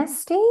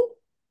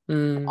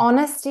Mm.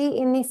 honesty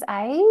in this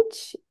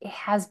age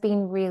has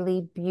been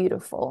really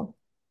beautiful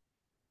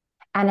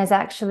and has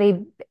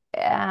actually,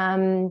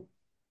 um,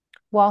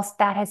 whilst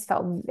that has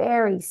felt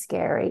very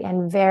scary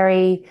and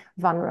very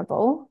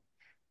vulnerable,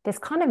 there's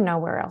kind of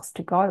nowhere else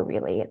to go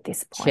really at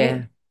this point.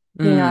 Share.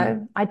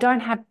 Mm. I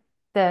don't have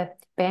the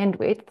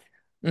bandwidth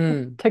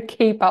Mm. to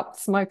keep up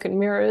smoke and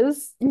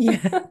mirrors.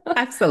 Yeah,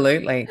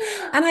 absolutely.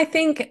 And I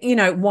think,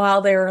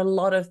 while there are a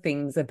lot of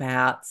things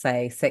about,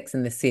 say, Sex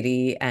and the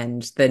City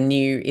and the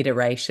new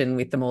iteration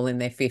with them all in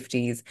their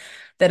 50s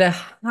that are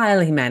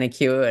highly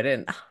manicured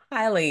and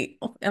highly,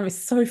 I mean,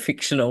 so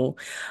fictional,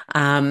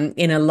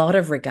 in a lot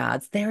of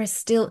regards, there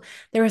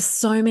are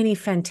so many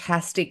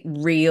fantastic,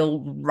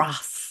 real,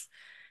 rough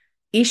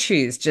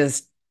issues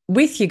just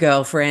with your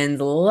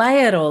girlfriends,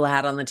 lay it all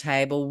out on the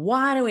table.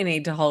 Why do we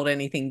need to hold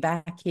anything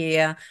back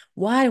here?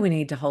 Why do we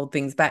need to hold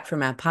things back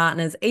from our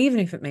partners, even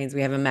if it means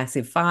we have a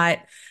massive fight,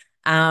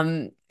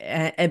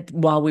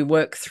 while we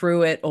work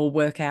through it or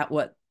work out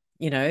what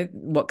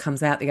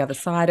comes out the other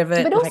side of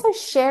it? But Like, also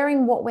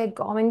sharing what we're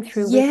going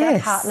through with our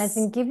partners yes.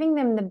 and giving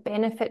them the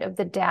benefit of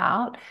the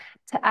doubt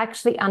to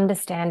actually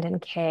understand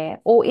and care.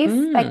 Or if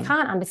they Mm,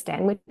 can't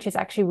understand, which is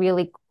actually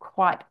really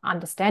quite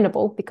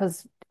understandable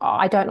because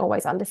I don't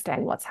always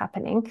understand what's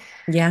happening,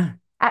 yeah.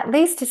 at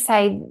least to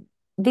say,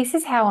 this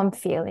is how I'm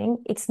feeling.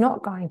 It's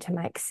not going to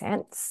make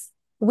sense,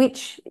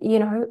 which,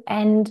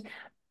 and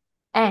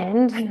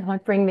I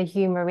bring the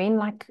humor in,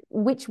 like,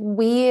 which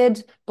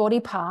weird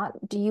body part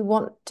do you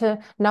want to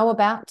know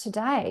about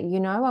today?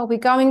 Are we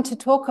going to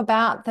talk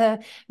about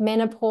the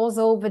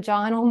menopausal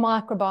vaginal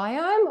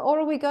microbiome, or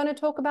are we going to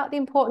talk about the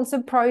importance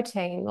of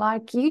protein?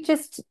 Like, you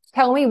just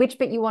tell me which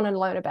bit you want to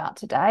learn about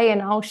today, and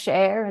I'll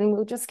share, and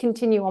we'll just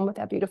continue on with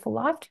our beautiful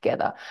life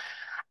together.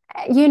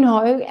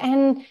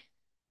 And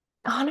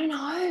I don't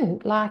know,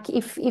 like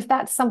if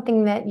that's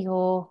something that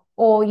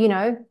or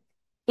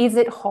is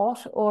it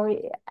hot or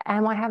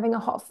am I having a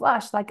hot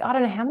flush? Like, I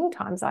don't know how many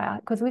times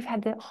because we've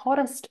had the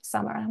hottest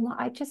summer. And I'm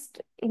like,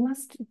 it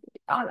must,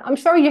 I'm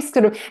sure he just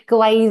sort of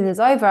glazes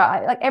over.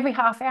 Like every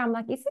half hour, I'm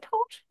like, is it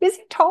hot? Is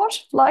it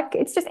hot? Like,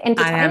 it's just I am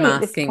entertaining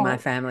at this asking my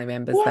point. family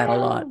members that a Yeah.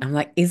 lot. I'm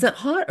like, is it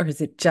hot or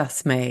is it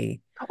just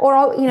me? Or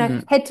I'll,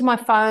 Mm, head to my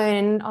phone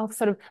and I'll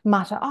sort of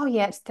mutter, oh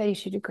yeah, it's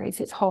 32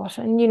 degrees, it's hot.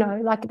 And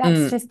like that's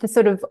mm. just the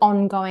sort of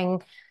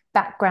ongoing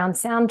background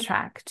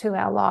soundtrack to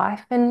our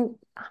life. And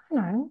I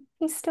don't know,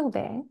 he's still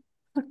there.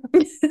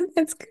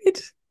 That's good.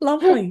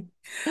 Lovely.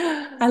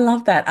 I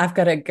love that. I've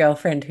got a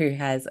girlfriend who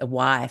has a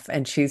wife,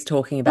 and she's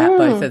talking about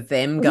both Mm, of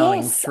them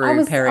going yes, through I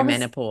was,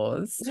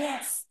 perimenopause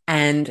yes,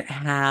 and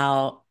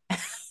how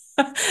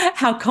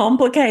how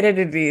complicated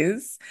it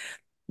is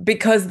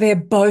because they're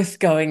both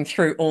going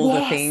through all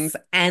the things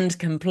yes. and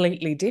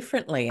completely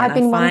differently. And I've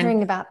I been find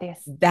wondering about this.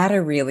 that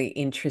a really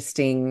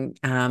interesting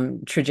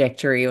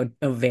trajectory or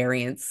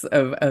variance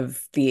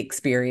of the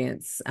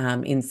experience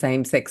in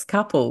same-sex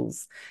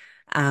couples.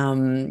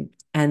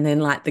 And then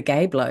like the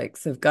gay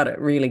blokes have got it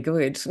really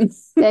good,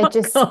 They're not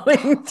just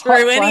going through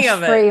hot any flush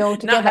of it, free not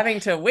altogether. having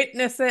to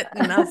witness it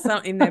and us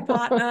in their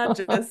partner,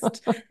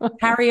 just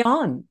carry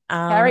on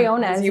Carry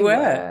on as as you you were.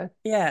 were.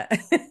 Yeah.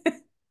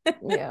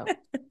 Yeah.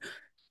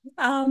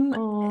 um,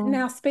 Mm.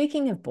 Now,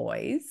 speaking of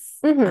boys,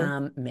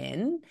 Hmm.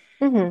 men,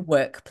 Hmm.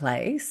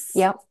 workplace,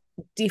 Yep.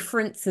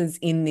 differences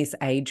in this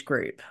age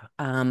group.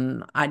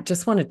 I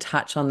just want to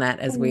touch on that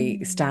as we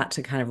Mm. start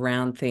to kind of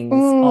round things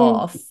Mm.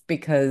 off,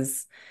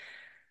 because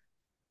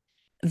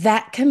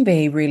that can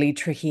be really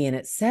tricky in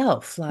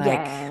itself. Like,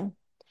 Yeah.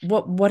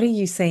 what are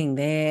you seeing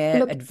there?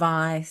 Look,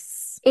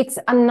 Advice? it's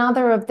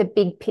another of the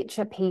big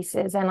picture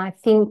pieces. And I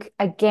think,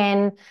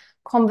 again,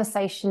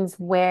 conversations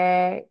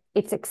where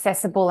it's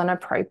accessible and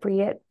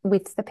appropriate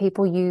with the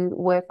people you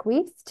work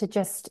with to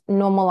just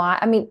normalize.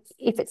 I mean,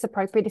 if it's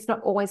appropriate, it's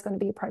not always going to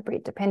be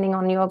appropriate depending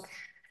on your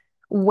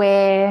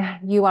where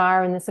you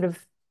are in the sort of,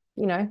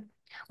 you know,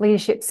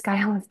 leadership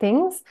scale of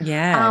things.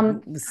 Yeah,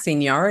 Um,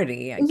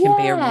 seniority can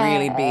be a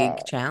really yeah,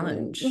 big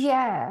challenge.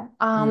 yeah.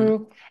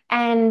 Mm.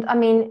 And I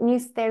mean,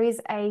 there is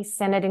a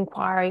Senate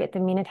inquiry at the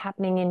minute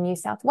happening in New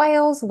South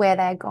Wales where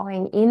they're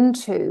going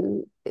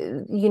into,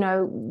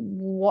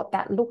 what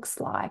that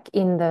looks like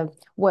in the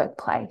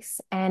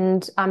workplace.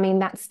 And I mean,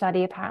 that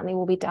study apparently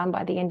will be done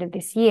by the end of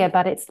this year,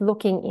 but it's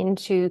looking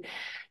into,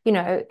 you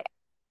know,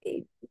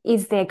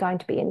 is there going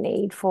to be a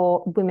need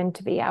for women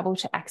to be able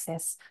to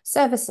access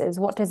services?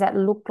 What does that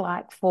look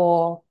like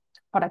for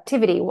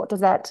productivity? What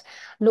does that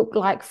look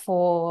like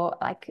for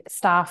like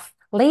staff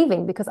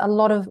leaving? Because a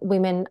lot of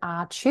women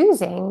are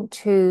choosing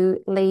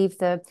to leave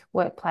the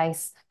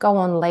workplace, go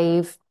on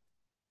leave,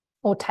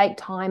 or take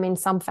time in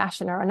some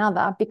fashion or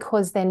another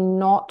because they're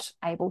not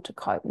able to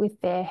cope with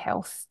their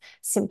health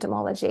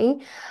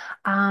symptomology.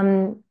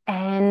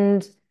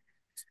 And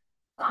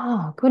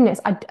oh goodness,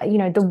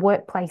 the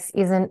workplace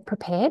isn't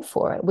prepared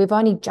for it. We've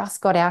only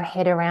just got our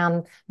head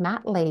around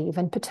mat leave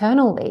and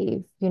paternal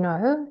leave.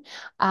 And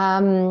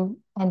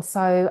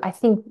so I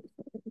think,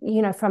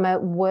 from a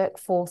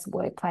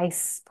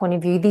workplace point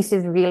of view, this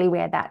is really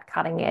where that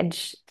cutting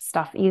edge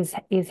stuff is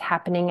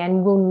happening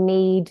and will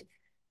need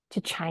to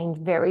change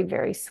very,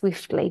 very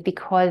swiftly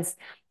because,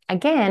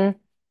 again,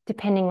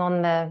 depending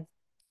on the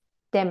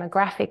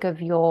demographic of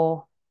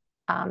your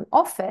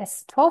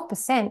office,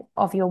 12%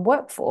 of your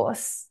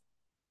workforce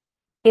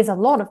is a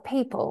lot of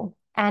people.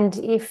 And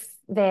if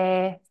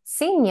they're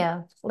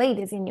senior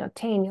leaders in your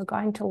team, you're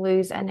going to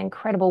lose an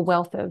incredible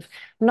wealth of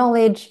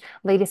knowledge,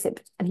 leadership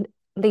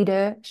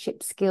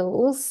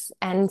skills,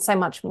 and so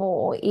much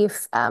more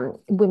if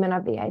women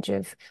over the age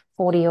of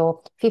 40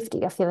 or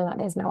 50 are feeling like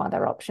there's no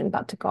other option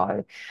but to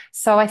go.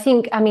 So I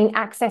think, I mean,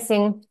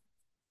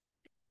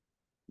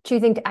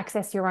 choosing to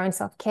access your own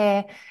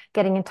self-care,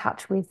 getting in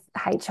touch with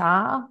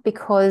HR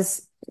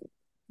because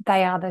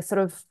they are the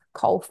sort of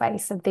coal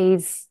face of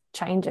these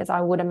changes,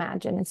 I would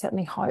imagine, and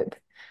certainly hope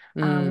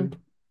um, Mm.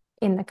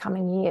 in the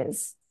coming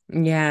years.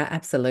 Yeah,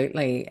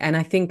 absolutely. And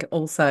I think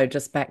also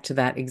just back to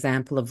that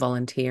example of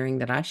volunteering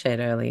that I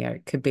shared earlier,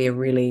 it could be a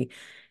really,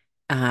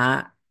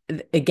 uh,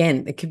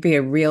 again, it could be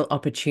a real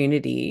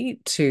opportunity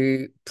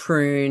to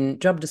prune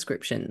job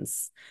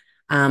descriptions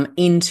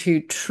into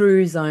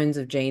true zones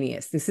of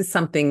genius. This is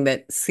something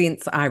that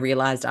since I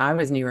realized I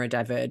was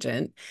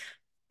neurodivergent,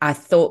 I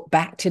thought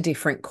back to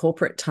different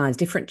corporate times,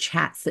 different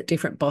chats that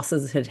different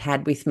bosses had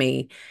had with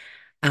me,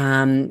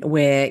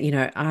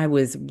 where, I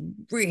was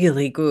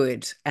really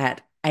good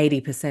at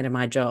 80% of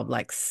my job,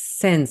 like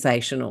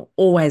sensational,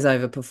 always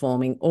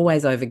overperforming,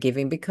 always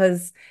overgiving,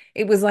 because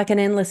it was like an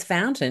endless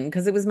fountain,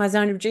 because it was my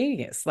zone of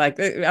genius. Like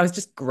I was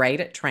just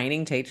great at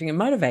training, teaching, and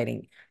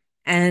motivating.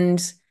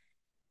 And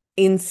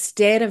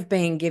instead of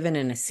being given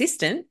an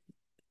assistant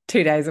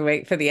 2 days a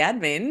week for the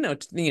admin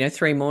or,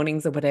 3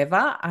 mornings or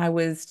whatever, I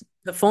was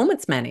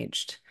performance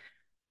managed.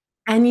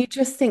 And you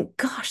just think,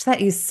 gosh, that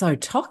is so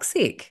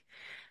toxic.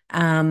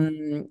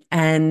 And,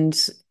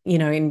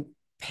 in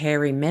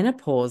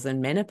perimenopause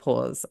and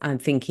menopause, I'm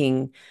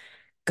thinking,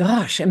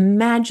 gosh,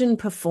 imagine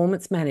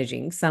performance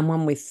managing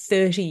someone with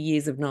 30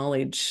 years of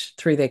knowledge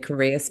through their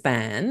career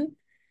span.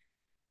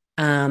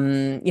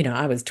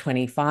 I was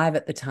 25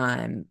 at the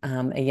time,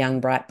 a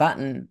young bright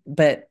button,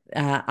 but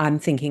I'm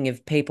thinking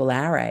of people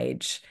our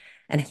age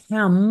and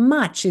how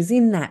much is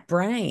in that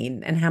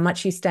brain and how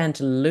much you stand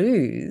to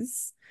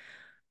lose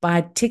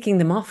by ticking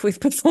them off with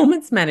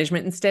performance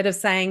management instead of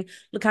saying,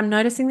 look, I'm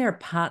noticing there are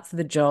parts of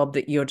the job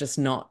that you're just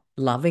not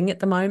loving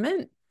at the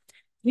moment.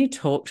 Can you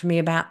talk to me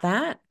about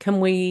that? Can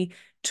we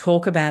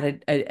talk about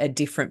a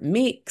different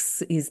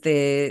mix? Is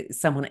there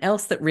someone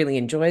else that really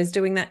enjoys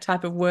doing that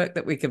type of work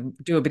that we could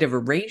do a bit of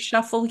a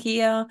reshuffle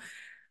here?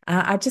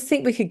 I just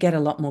think we could get a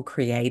lot more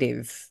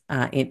creative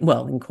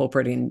in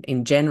corporate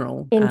in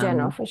general. In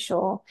general, for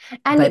sure.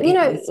 And, But in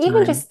this even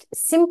time, just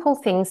simple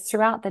things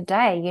throughout the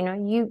day,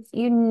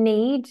 you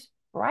need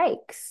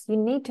breaks. You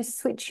need to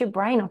switch your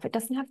brain off. It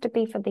doesn't have to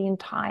be for the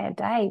entire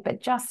day,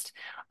 but just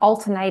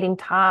alternating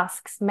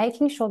tasks,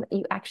 making sure that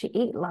you actually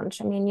eat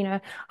lunch. I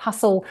mean,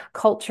 hustle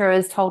culture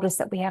has told us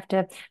that we have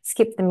to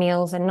skip the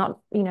meals and not,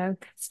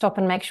 stop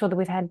and make sure that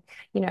we've had,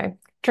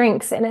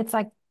 drinks. And it's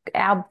like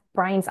our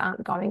brains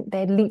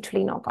they're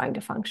literally not going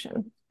to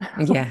function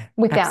Yeah,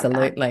 without that.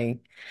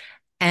 absolutely.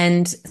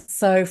 And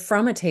so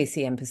from a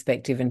TCM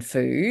perspective in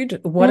food,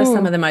 what are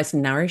some of Mm. the most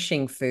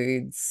nourishing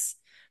foods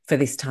for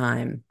this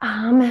time?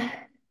 Um,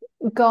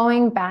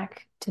 Going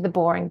back to the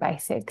boring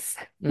basics,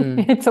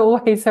 Mm. it's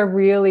always a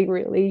really,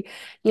 really,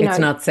 you It's know,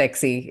 not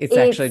sexy. It's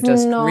actually it's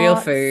just real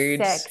not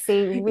food.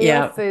 sexy, real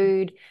Yeah.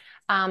 food,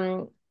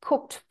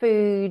 cooked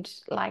food,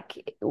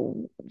 like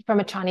from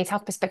a Chinese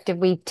health perspective,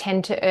 we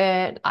tend to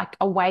err like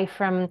away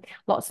from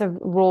lots of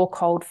raw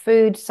cold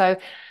food. So,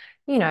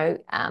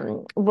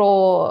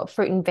 raw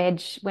fruit and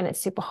veg when it's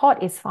super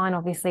hot is fine.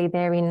 Obviously,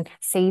 they're in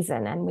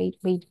season and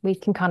we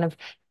can kind of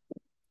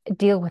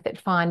deal with it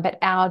fine. But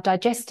our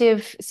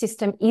digestive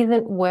system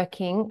isn't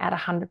working at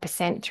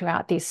 100%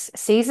 throughout this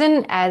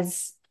season,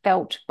 as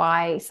felt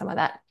by some of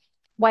that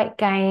weight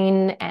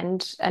gain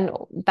and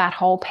that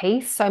whole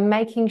piece. So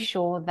making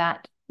sure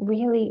that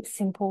really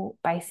simple,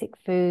 basic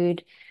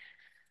food,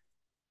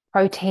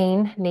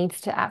 protein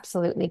needs to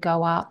absolutely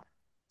go up.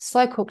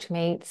 Slow cooked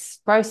meats,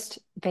 roast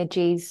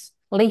veggies,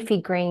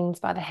 leafy greens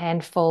by the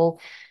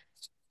handful,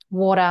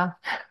 water,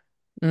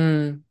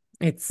 Mm.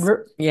 It's,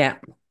 r yeah,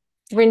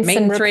 rinse meat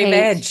and and three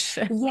veg. repeat.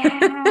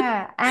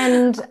 Yeah.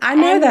 And I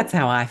know and that's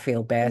how I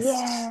feel best.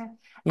 yeah.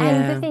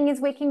 And the Yeah. thing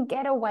is, we can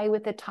get away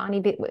with a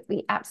tiny bit.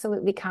 We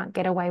absolutely can't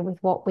get away with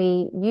what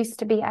we used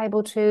to be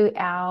able to.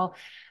 Our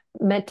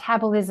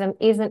metabolism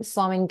isn't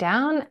slowing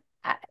down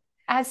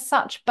as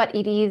such, but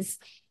it is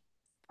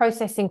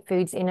processing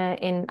foods in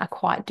a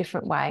quite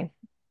different way.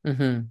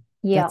 Mm-hmm.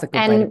 Yeah. That's a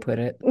good way to And put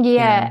it.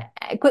 Yeah.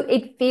 yeah,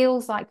 it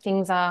feels like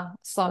things are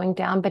slowing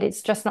down, but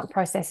it's just not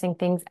processing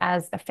things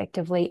as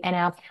effectively. And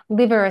our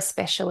liver,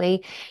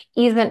 especially,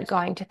 isn't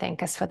going to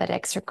thank us for that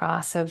extra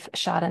glass of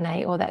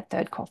Chardonnay or that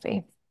third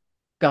coffee.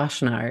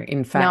 Gosh, no.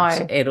 In fact,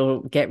 No,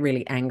 it'll get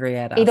really angry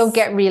at it'll us.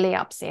 get really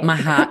upset. My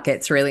heart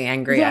gets really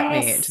angry at me.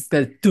 It Yes. just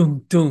goes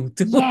doom, doom,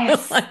 doom. I'm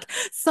Yes. like,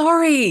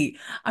 sorry,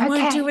 I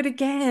won't do Okay. it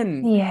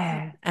again.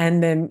 Yeah.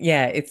 And then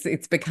yeah,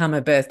 it's become a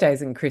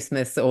birthdays and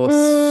Christmas or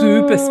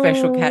super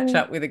special catch Mm,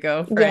 up with a yes,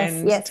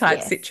 girlfriend yes, type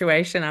yes,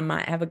 situation. I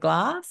might have a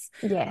glass.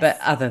 But yes.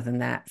 other than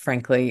that,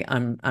 frankly,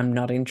 I'm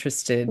not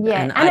interested.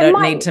 Yeah. And And I it don't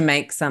might, need to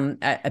make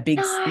a big,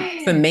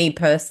 for no. me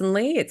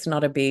personally, it's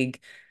not a big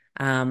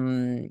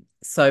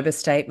sober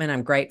statement.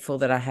 I'm grateful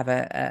that I have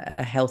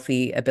a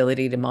healthy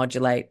ability to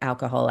modulate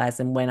alcohol as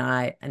and when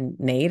I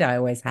need. I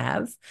always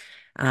have.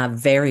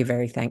 Very,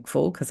 very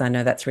thankful because I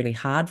know that's really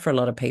hard for a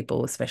lot of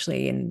people,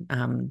 especially in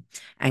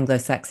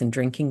Anglo-Saxon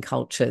drinking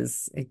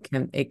cultures.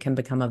 It can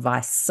become a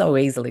vice so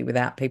easily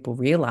without people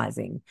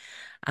realizing.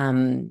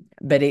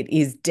 But it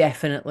is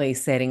definitely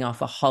setting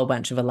off a whole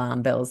bunch of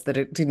alarm bells that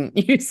it didn't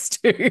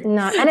used to,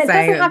 No. And it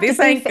saying doesn't that have to this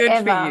be ain't good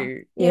for forever.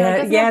 you. It Yeah,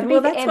 doesn't have yeah. to be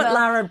Well, that's what forever.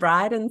 Lara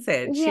Briden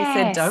said. She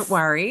said, "Don't Yes.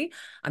 worry,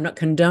 I'm not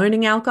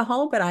condoning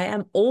alcohol, but I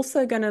am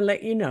also going to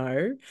let you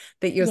know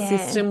that your Yeah.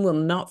 system will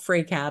not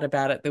freak out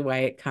about it the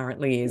way it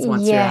currently is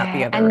once you're out the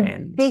Yeah. other And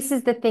end." this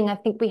is the thing. I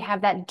think we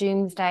have that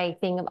doomsday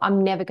thing of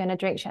I'm never going to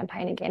drink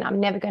champagne again. I'm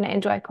never going to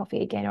enjoy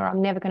coffee again, or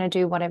I'm never going to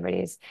do whatever it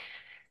is.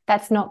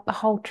 That's not the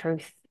whole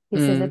truth.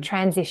 This is a Mm,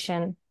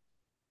 transition.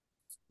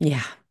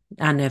 yeah,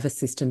 our nervous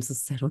systems will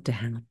settle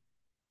down.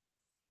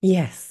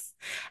 Yes.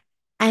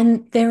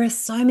 And there are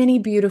so many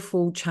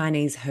beautiful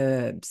Chinese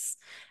herbs.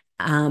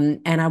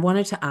 And I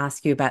wanted to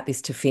ask you about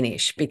this to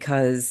finish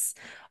because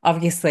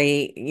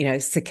obviously,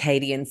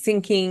 circadian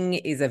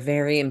syncing is a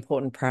very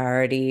important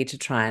priority to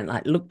try and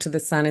like look to the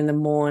sun in the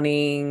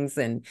mornings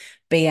and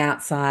be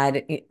outside,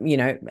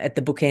 at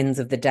the bookends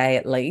of the day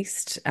at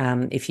least,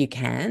 if you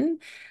can.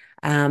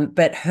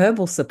 But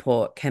herbal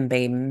support can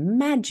be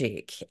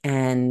magic.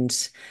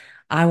 And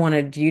I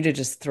wanted you to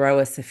just throw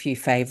us a few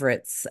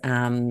favorites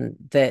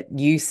that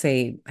you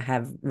see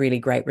have really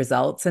great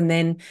results. And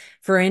then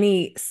for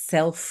any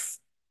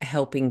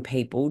self-helping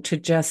people to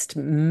just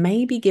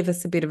maybe give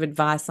us a bit of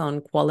advice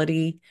on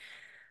quality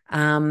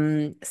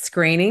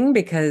screening,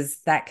 because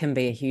that can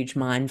be a huge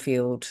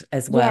minefield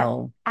as Yeah,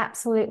 well.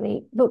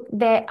 absolutely. Look,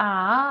 there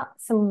are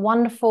some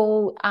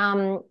wonderful,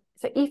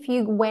 so if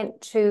you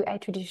went to a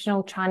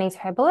traditional Chinese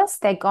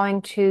herbalist, they're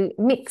going to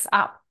mix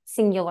up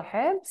singular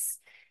herbs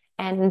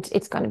and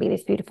it's going to be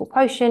this beautiful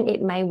potion.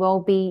 It may well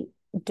be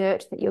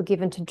dirt that you're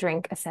given to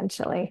drink,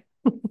 essentially.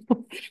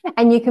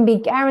 And you can be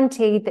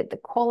guaranteed that the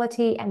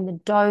quality and the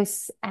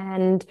dose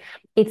and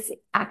it's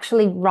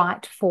actually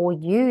right for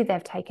you.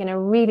 They've taken a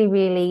really,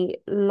 really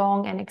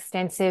long and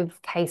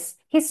extensive case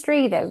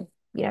history. They've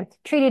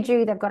treated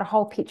you. They've got a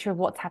whole picture of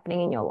what's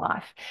happening in your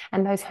life,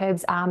 and those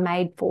herbs are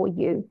made for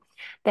you.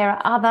 There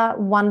are other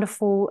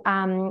wonderful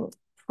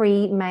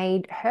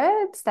pre-made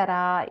herbs that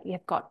are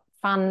you've got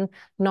fun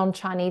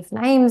non-Chinese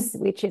names,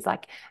 which is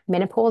like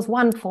menopause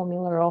 1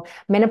 formula or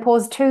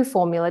menopause 2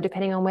 formula,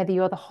 depending on whether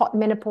you're the hot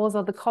menopause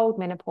or the cold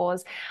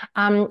menopause.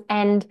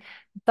 And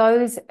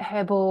those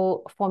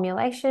herbal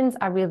formulations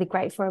are really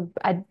great for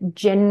a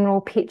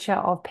general picture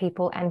of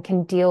people and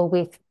can deal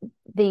with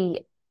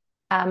the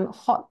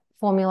hot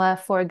formula,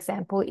 for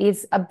example,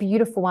 is a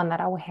beautiful one that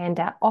I will hand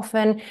out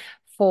often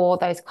for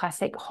those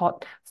classic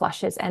hot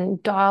flushes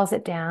and dials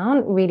it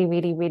down really,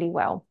 really, really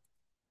well.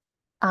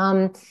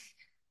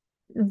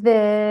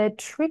 The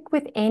trick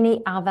with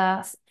any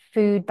other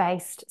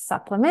food-based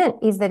supplement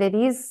is that it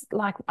is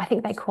like, I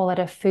think they call it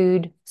a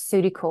food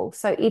ceutical.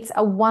 So it's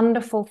a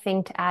wonderful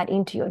thing to add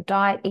into your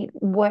diet. It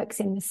works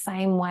in the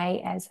same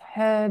way as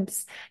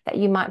herbs that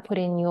you might put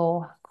in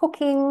your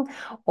cooking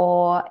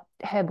or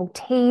herbal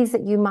teas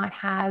that you might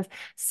have.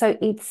 So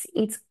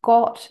it's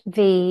got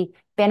the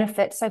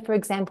benefit. So for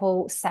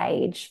example,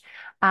 sage.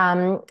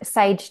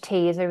 Sage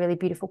tea is a really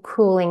beautiful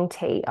cooling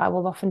tea. I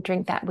will often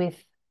drink that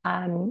with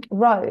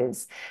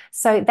rose.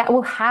 So that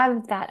will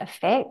have that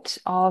effect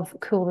of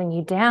cooling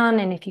you down.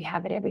 And if you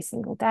have it every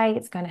single day,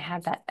 it's going to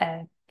have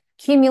that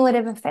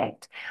cumulative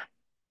effect.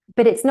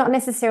 But it's not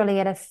necessarily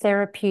at a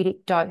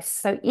therapeutic dose.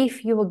 So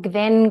if you are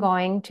then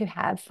going to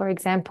have, for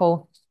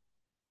example,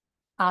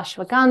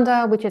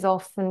 ashwagandha, which is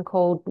often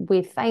called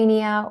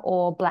withania,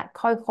 or black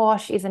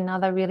cohosh is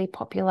another really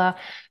popular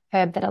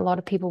herb that a lot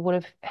of people would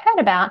have heard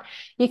about.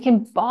 You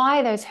can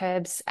buy those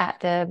herbs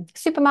at the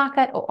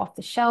supermarket or off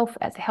the shelf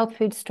at the health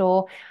food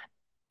store,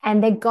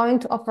 and they're going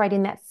to operate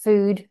in that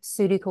food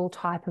ceutical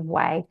type of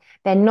way.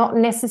 They're not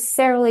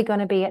necessarily going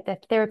to be at the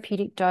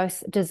therapeutic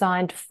dose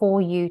designed for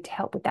you to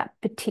help with that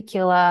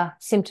particular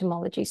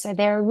symptomology. So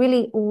they're a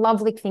really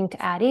lovely thing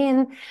to add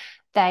in.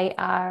 They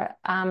are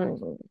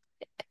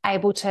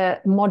able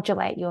to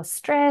modulate your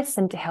stress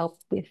and to help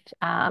with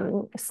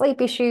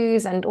sleep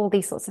issues and all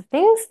these sorts of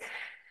things.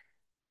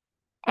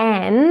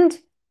 And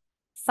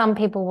some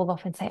people will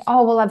often say,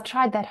 oh, well, I've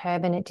tried that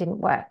herb and it didn't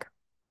work.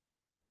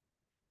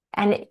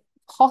 And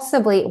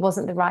possibly it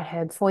wasn't the right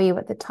herb for you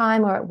at the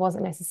time, or it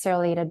wasn't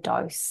necessarily at a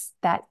dose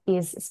that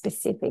is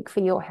specific for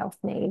your health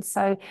needs.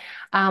 So,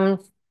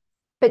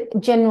 but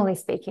generally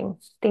speaking,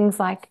 things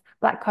like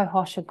black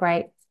cohosh are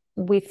great,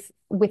 with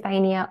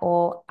withania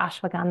or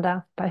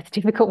ashwagandha, both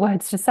difficult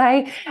words to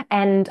say.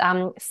 And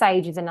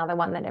sage is another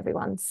one that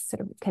everyone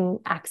sort of can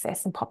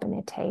access and pop in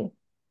their tea.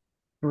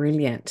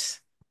 Brilliant.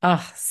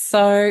 Oh,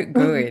 so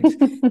good.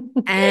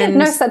 And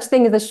no such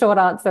thing as a short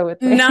answer with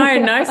me.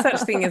 No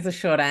such thing as a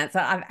short answer.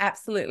 I've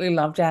absolutely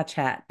loved our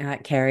chat,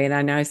 Keri, and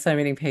I know so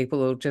many people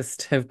will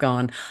just have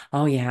gone,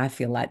 oh yeah, I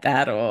feel like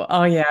that, or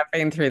oh yeah, I've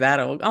been through that,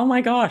 or oh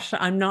my gosh,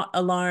 I'm not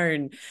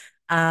alone.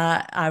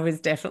 I was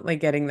definitely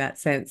getting that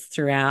sense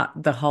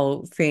throughout the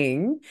whole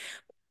thing.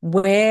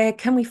 Where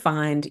can we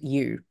find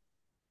you?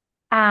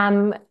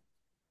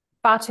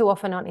 Far too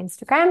often on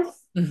Instagram.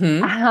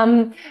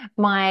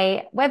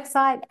 My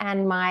website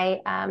and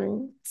my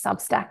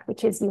Substack,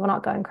 which is You're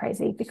Not Going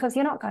Crazy, because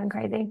you're not going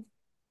crazy.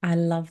 I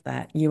love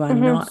that. You are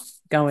not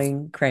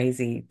going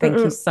crazy. Thank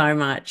you so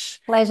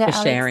much Pleasure, for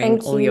Alex. sharing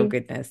Thank all you. your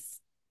goodness.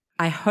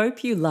 I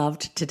hope you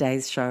loved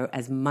today's show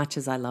as much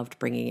as I loved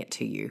bringing it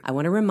to you. I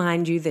want to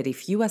remind you that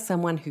if you are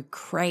someone who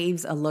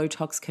craves a low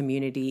tox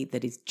community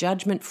that is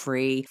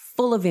judgment-free,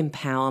 full of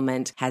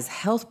empowerment, has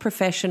health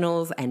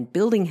professionals and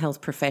building health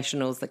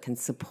professionals that can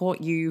support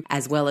you,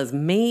 as well as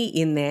me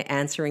in there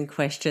answering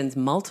questions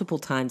multiple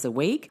times a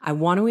week, I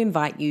want to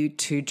invite you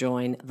to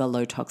join the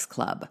Low Tox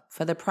Club.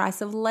 For the price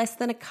of less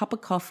than a cup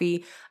of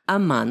coffee a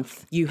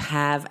month, you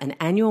have an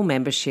annual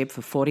membership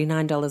for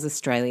 $49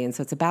 Australian,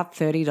 so it's about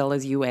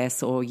 $30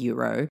 US or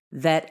euro,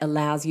 that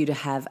allows you to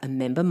have a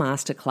member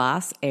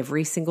masterclass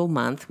every single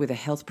month with a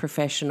health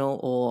professional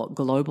or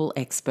global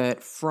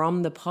expert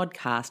from the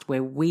podcast,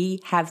 where we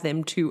have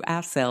them to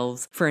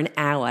ourselves for an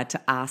hour to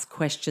ask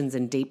questions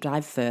and deep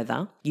dive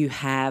further. You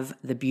have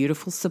the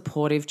beautiful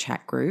supportive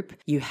chat group.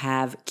 You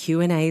have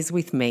Q&As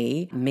with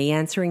me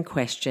answering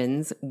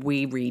questions.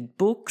 We read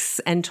books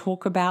and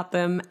talk about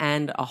them,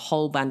 and a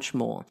whole bunch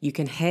more. You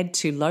can head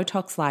to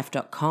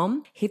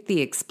lowtoxlife.com, hit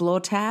the Explore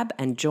tab,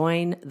 and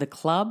join the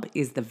club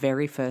is the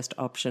very first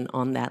option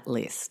on that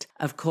list.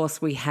 Of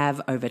course, we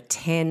have over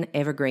 10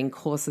 evergreen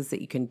courses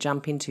that you can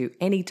jump into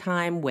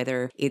anytime,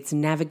 whether it's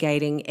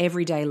navigating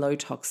everyday low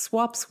tox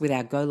swaps with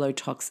our Go Low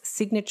Tox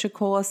signature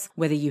course,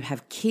 whether you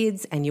have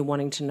kids and you're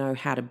wanting to know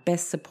how to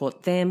best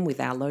support them with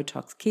our Low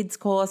Tox Kids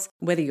course,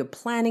 whether you're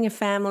planning a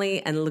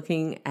family and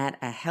looking at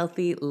a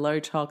healthy low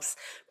tox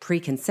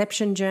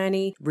preconception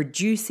journey,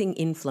 reducing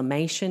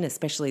inflammation,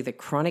 especially the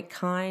chronic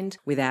kind,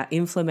 with our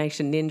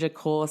Inflammation Ninja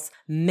course,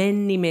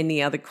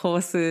 many other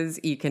courses.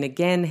 You can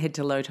again head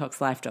to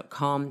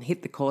lowtoxlife.com,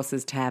 hit the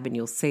courses tab, and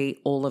you'll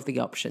see all of the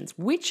options,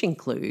 which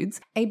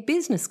includes a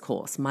business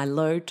course, my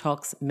Low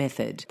Tox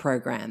Method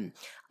program.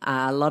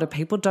 A lot of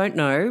people don't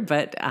know,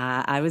 but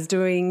I was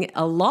doing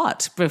a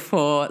lot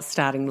before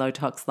starting Low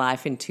Tox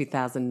Life in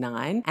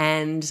 2009,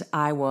 and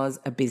I was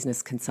a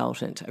business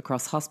consultant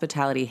across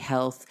hospitality,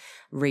 health,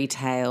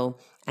 retail,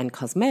 and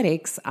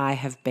cosmetics, I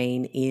have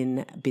been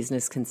in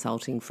business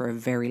consulting for a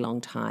very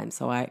long time.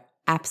 So I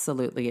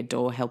absolutely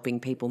adore helping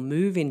people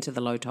move into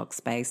the low tox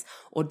space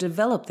or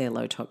develop their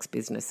low tox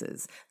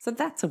businesses. So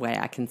that's a way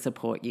I can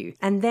support you.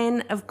 And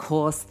then, of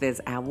course, there's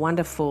our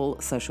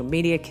wonderful social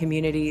media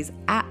communities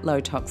at Low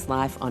Tox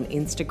Life on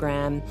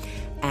Instagram,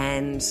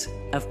 and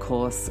of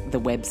course, the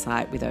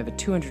website with over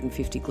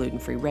 250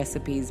 gluten-free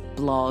recipes,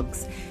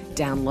 blogs,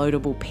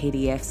 downloadable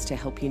PDFs to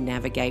help you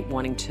navigate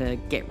wanting to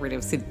get rid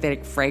of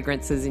synthetic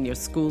fragrances in your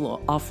school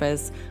or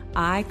office.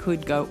 I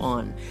could go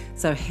on.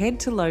 So head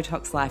to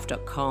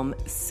lowtoxlife.com,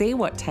 see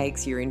what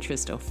takes your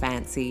interest or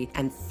fancy,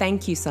 and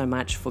thank you so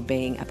much for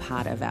being a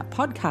part of our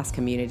podcast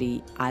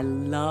community. I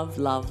love,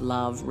 love,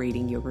 love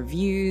reading your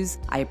reviews.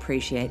 I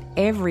appreciate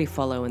every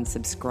follow and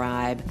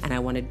subscribe, and I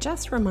want to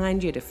just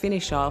remind you to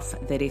finish off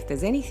that if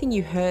there's anything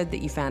you heard that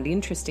you found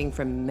interesting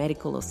from a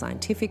medical or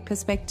scientific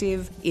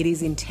perspective, it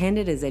is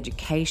intended as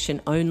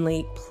education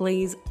only.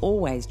 Please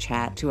always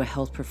chat to a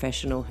health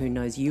professional who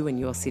knows you and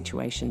your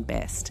situation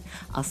best.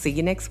 I'll see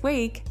you next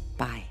week.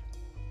 Bye.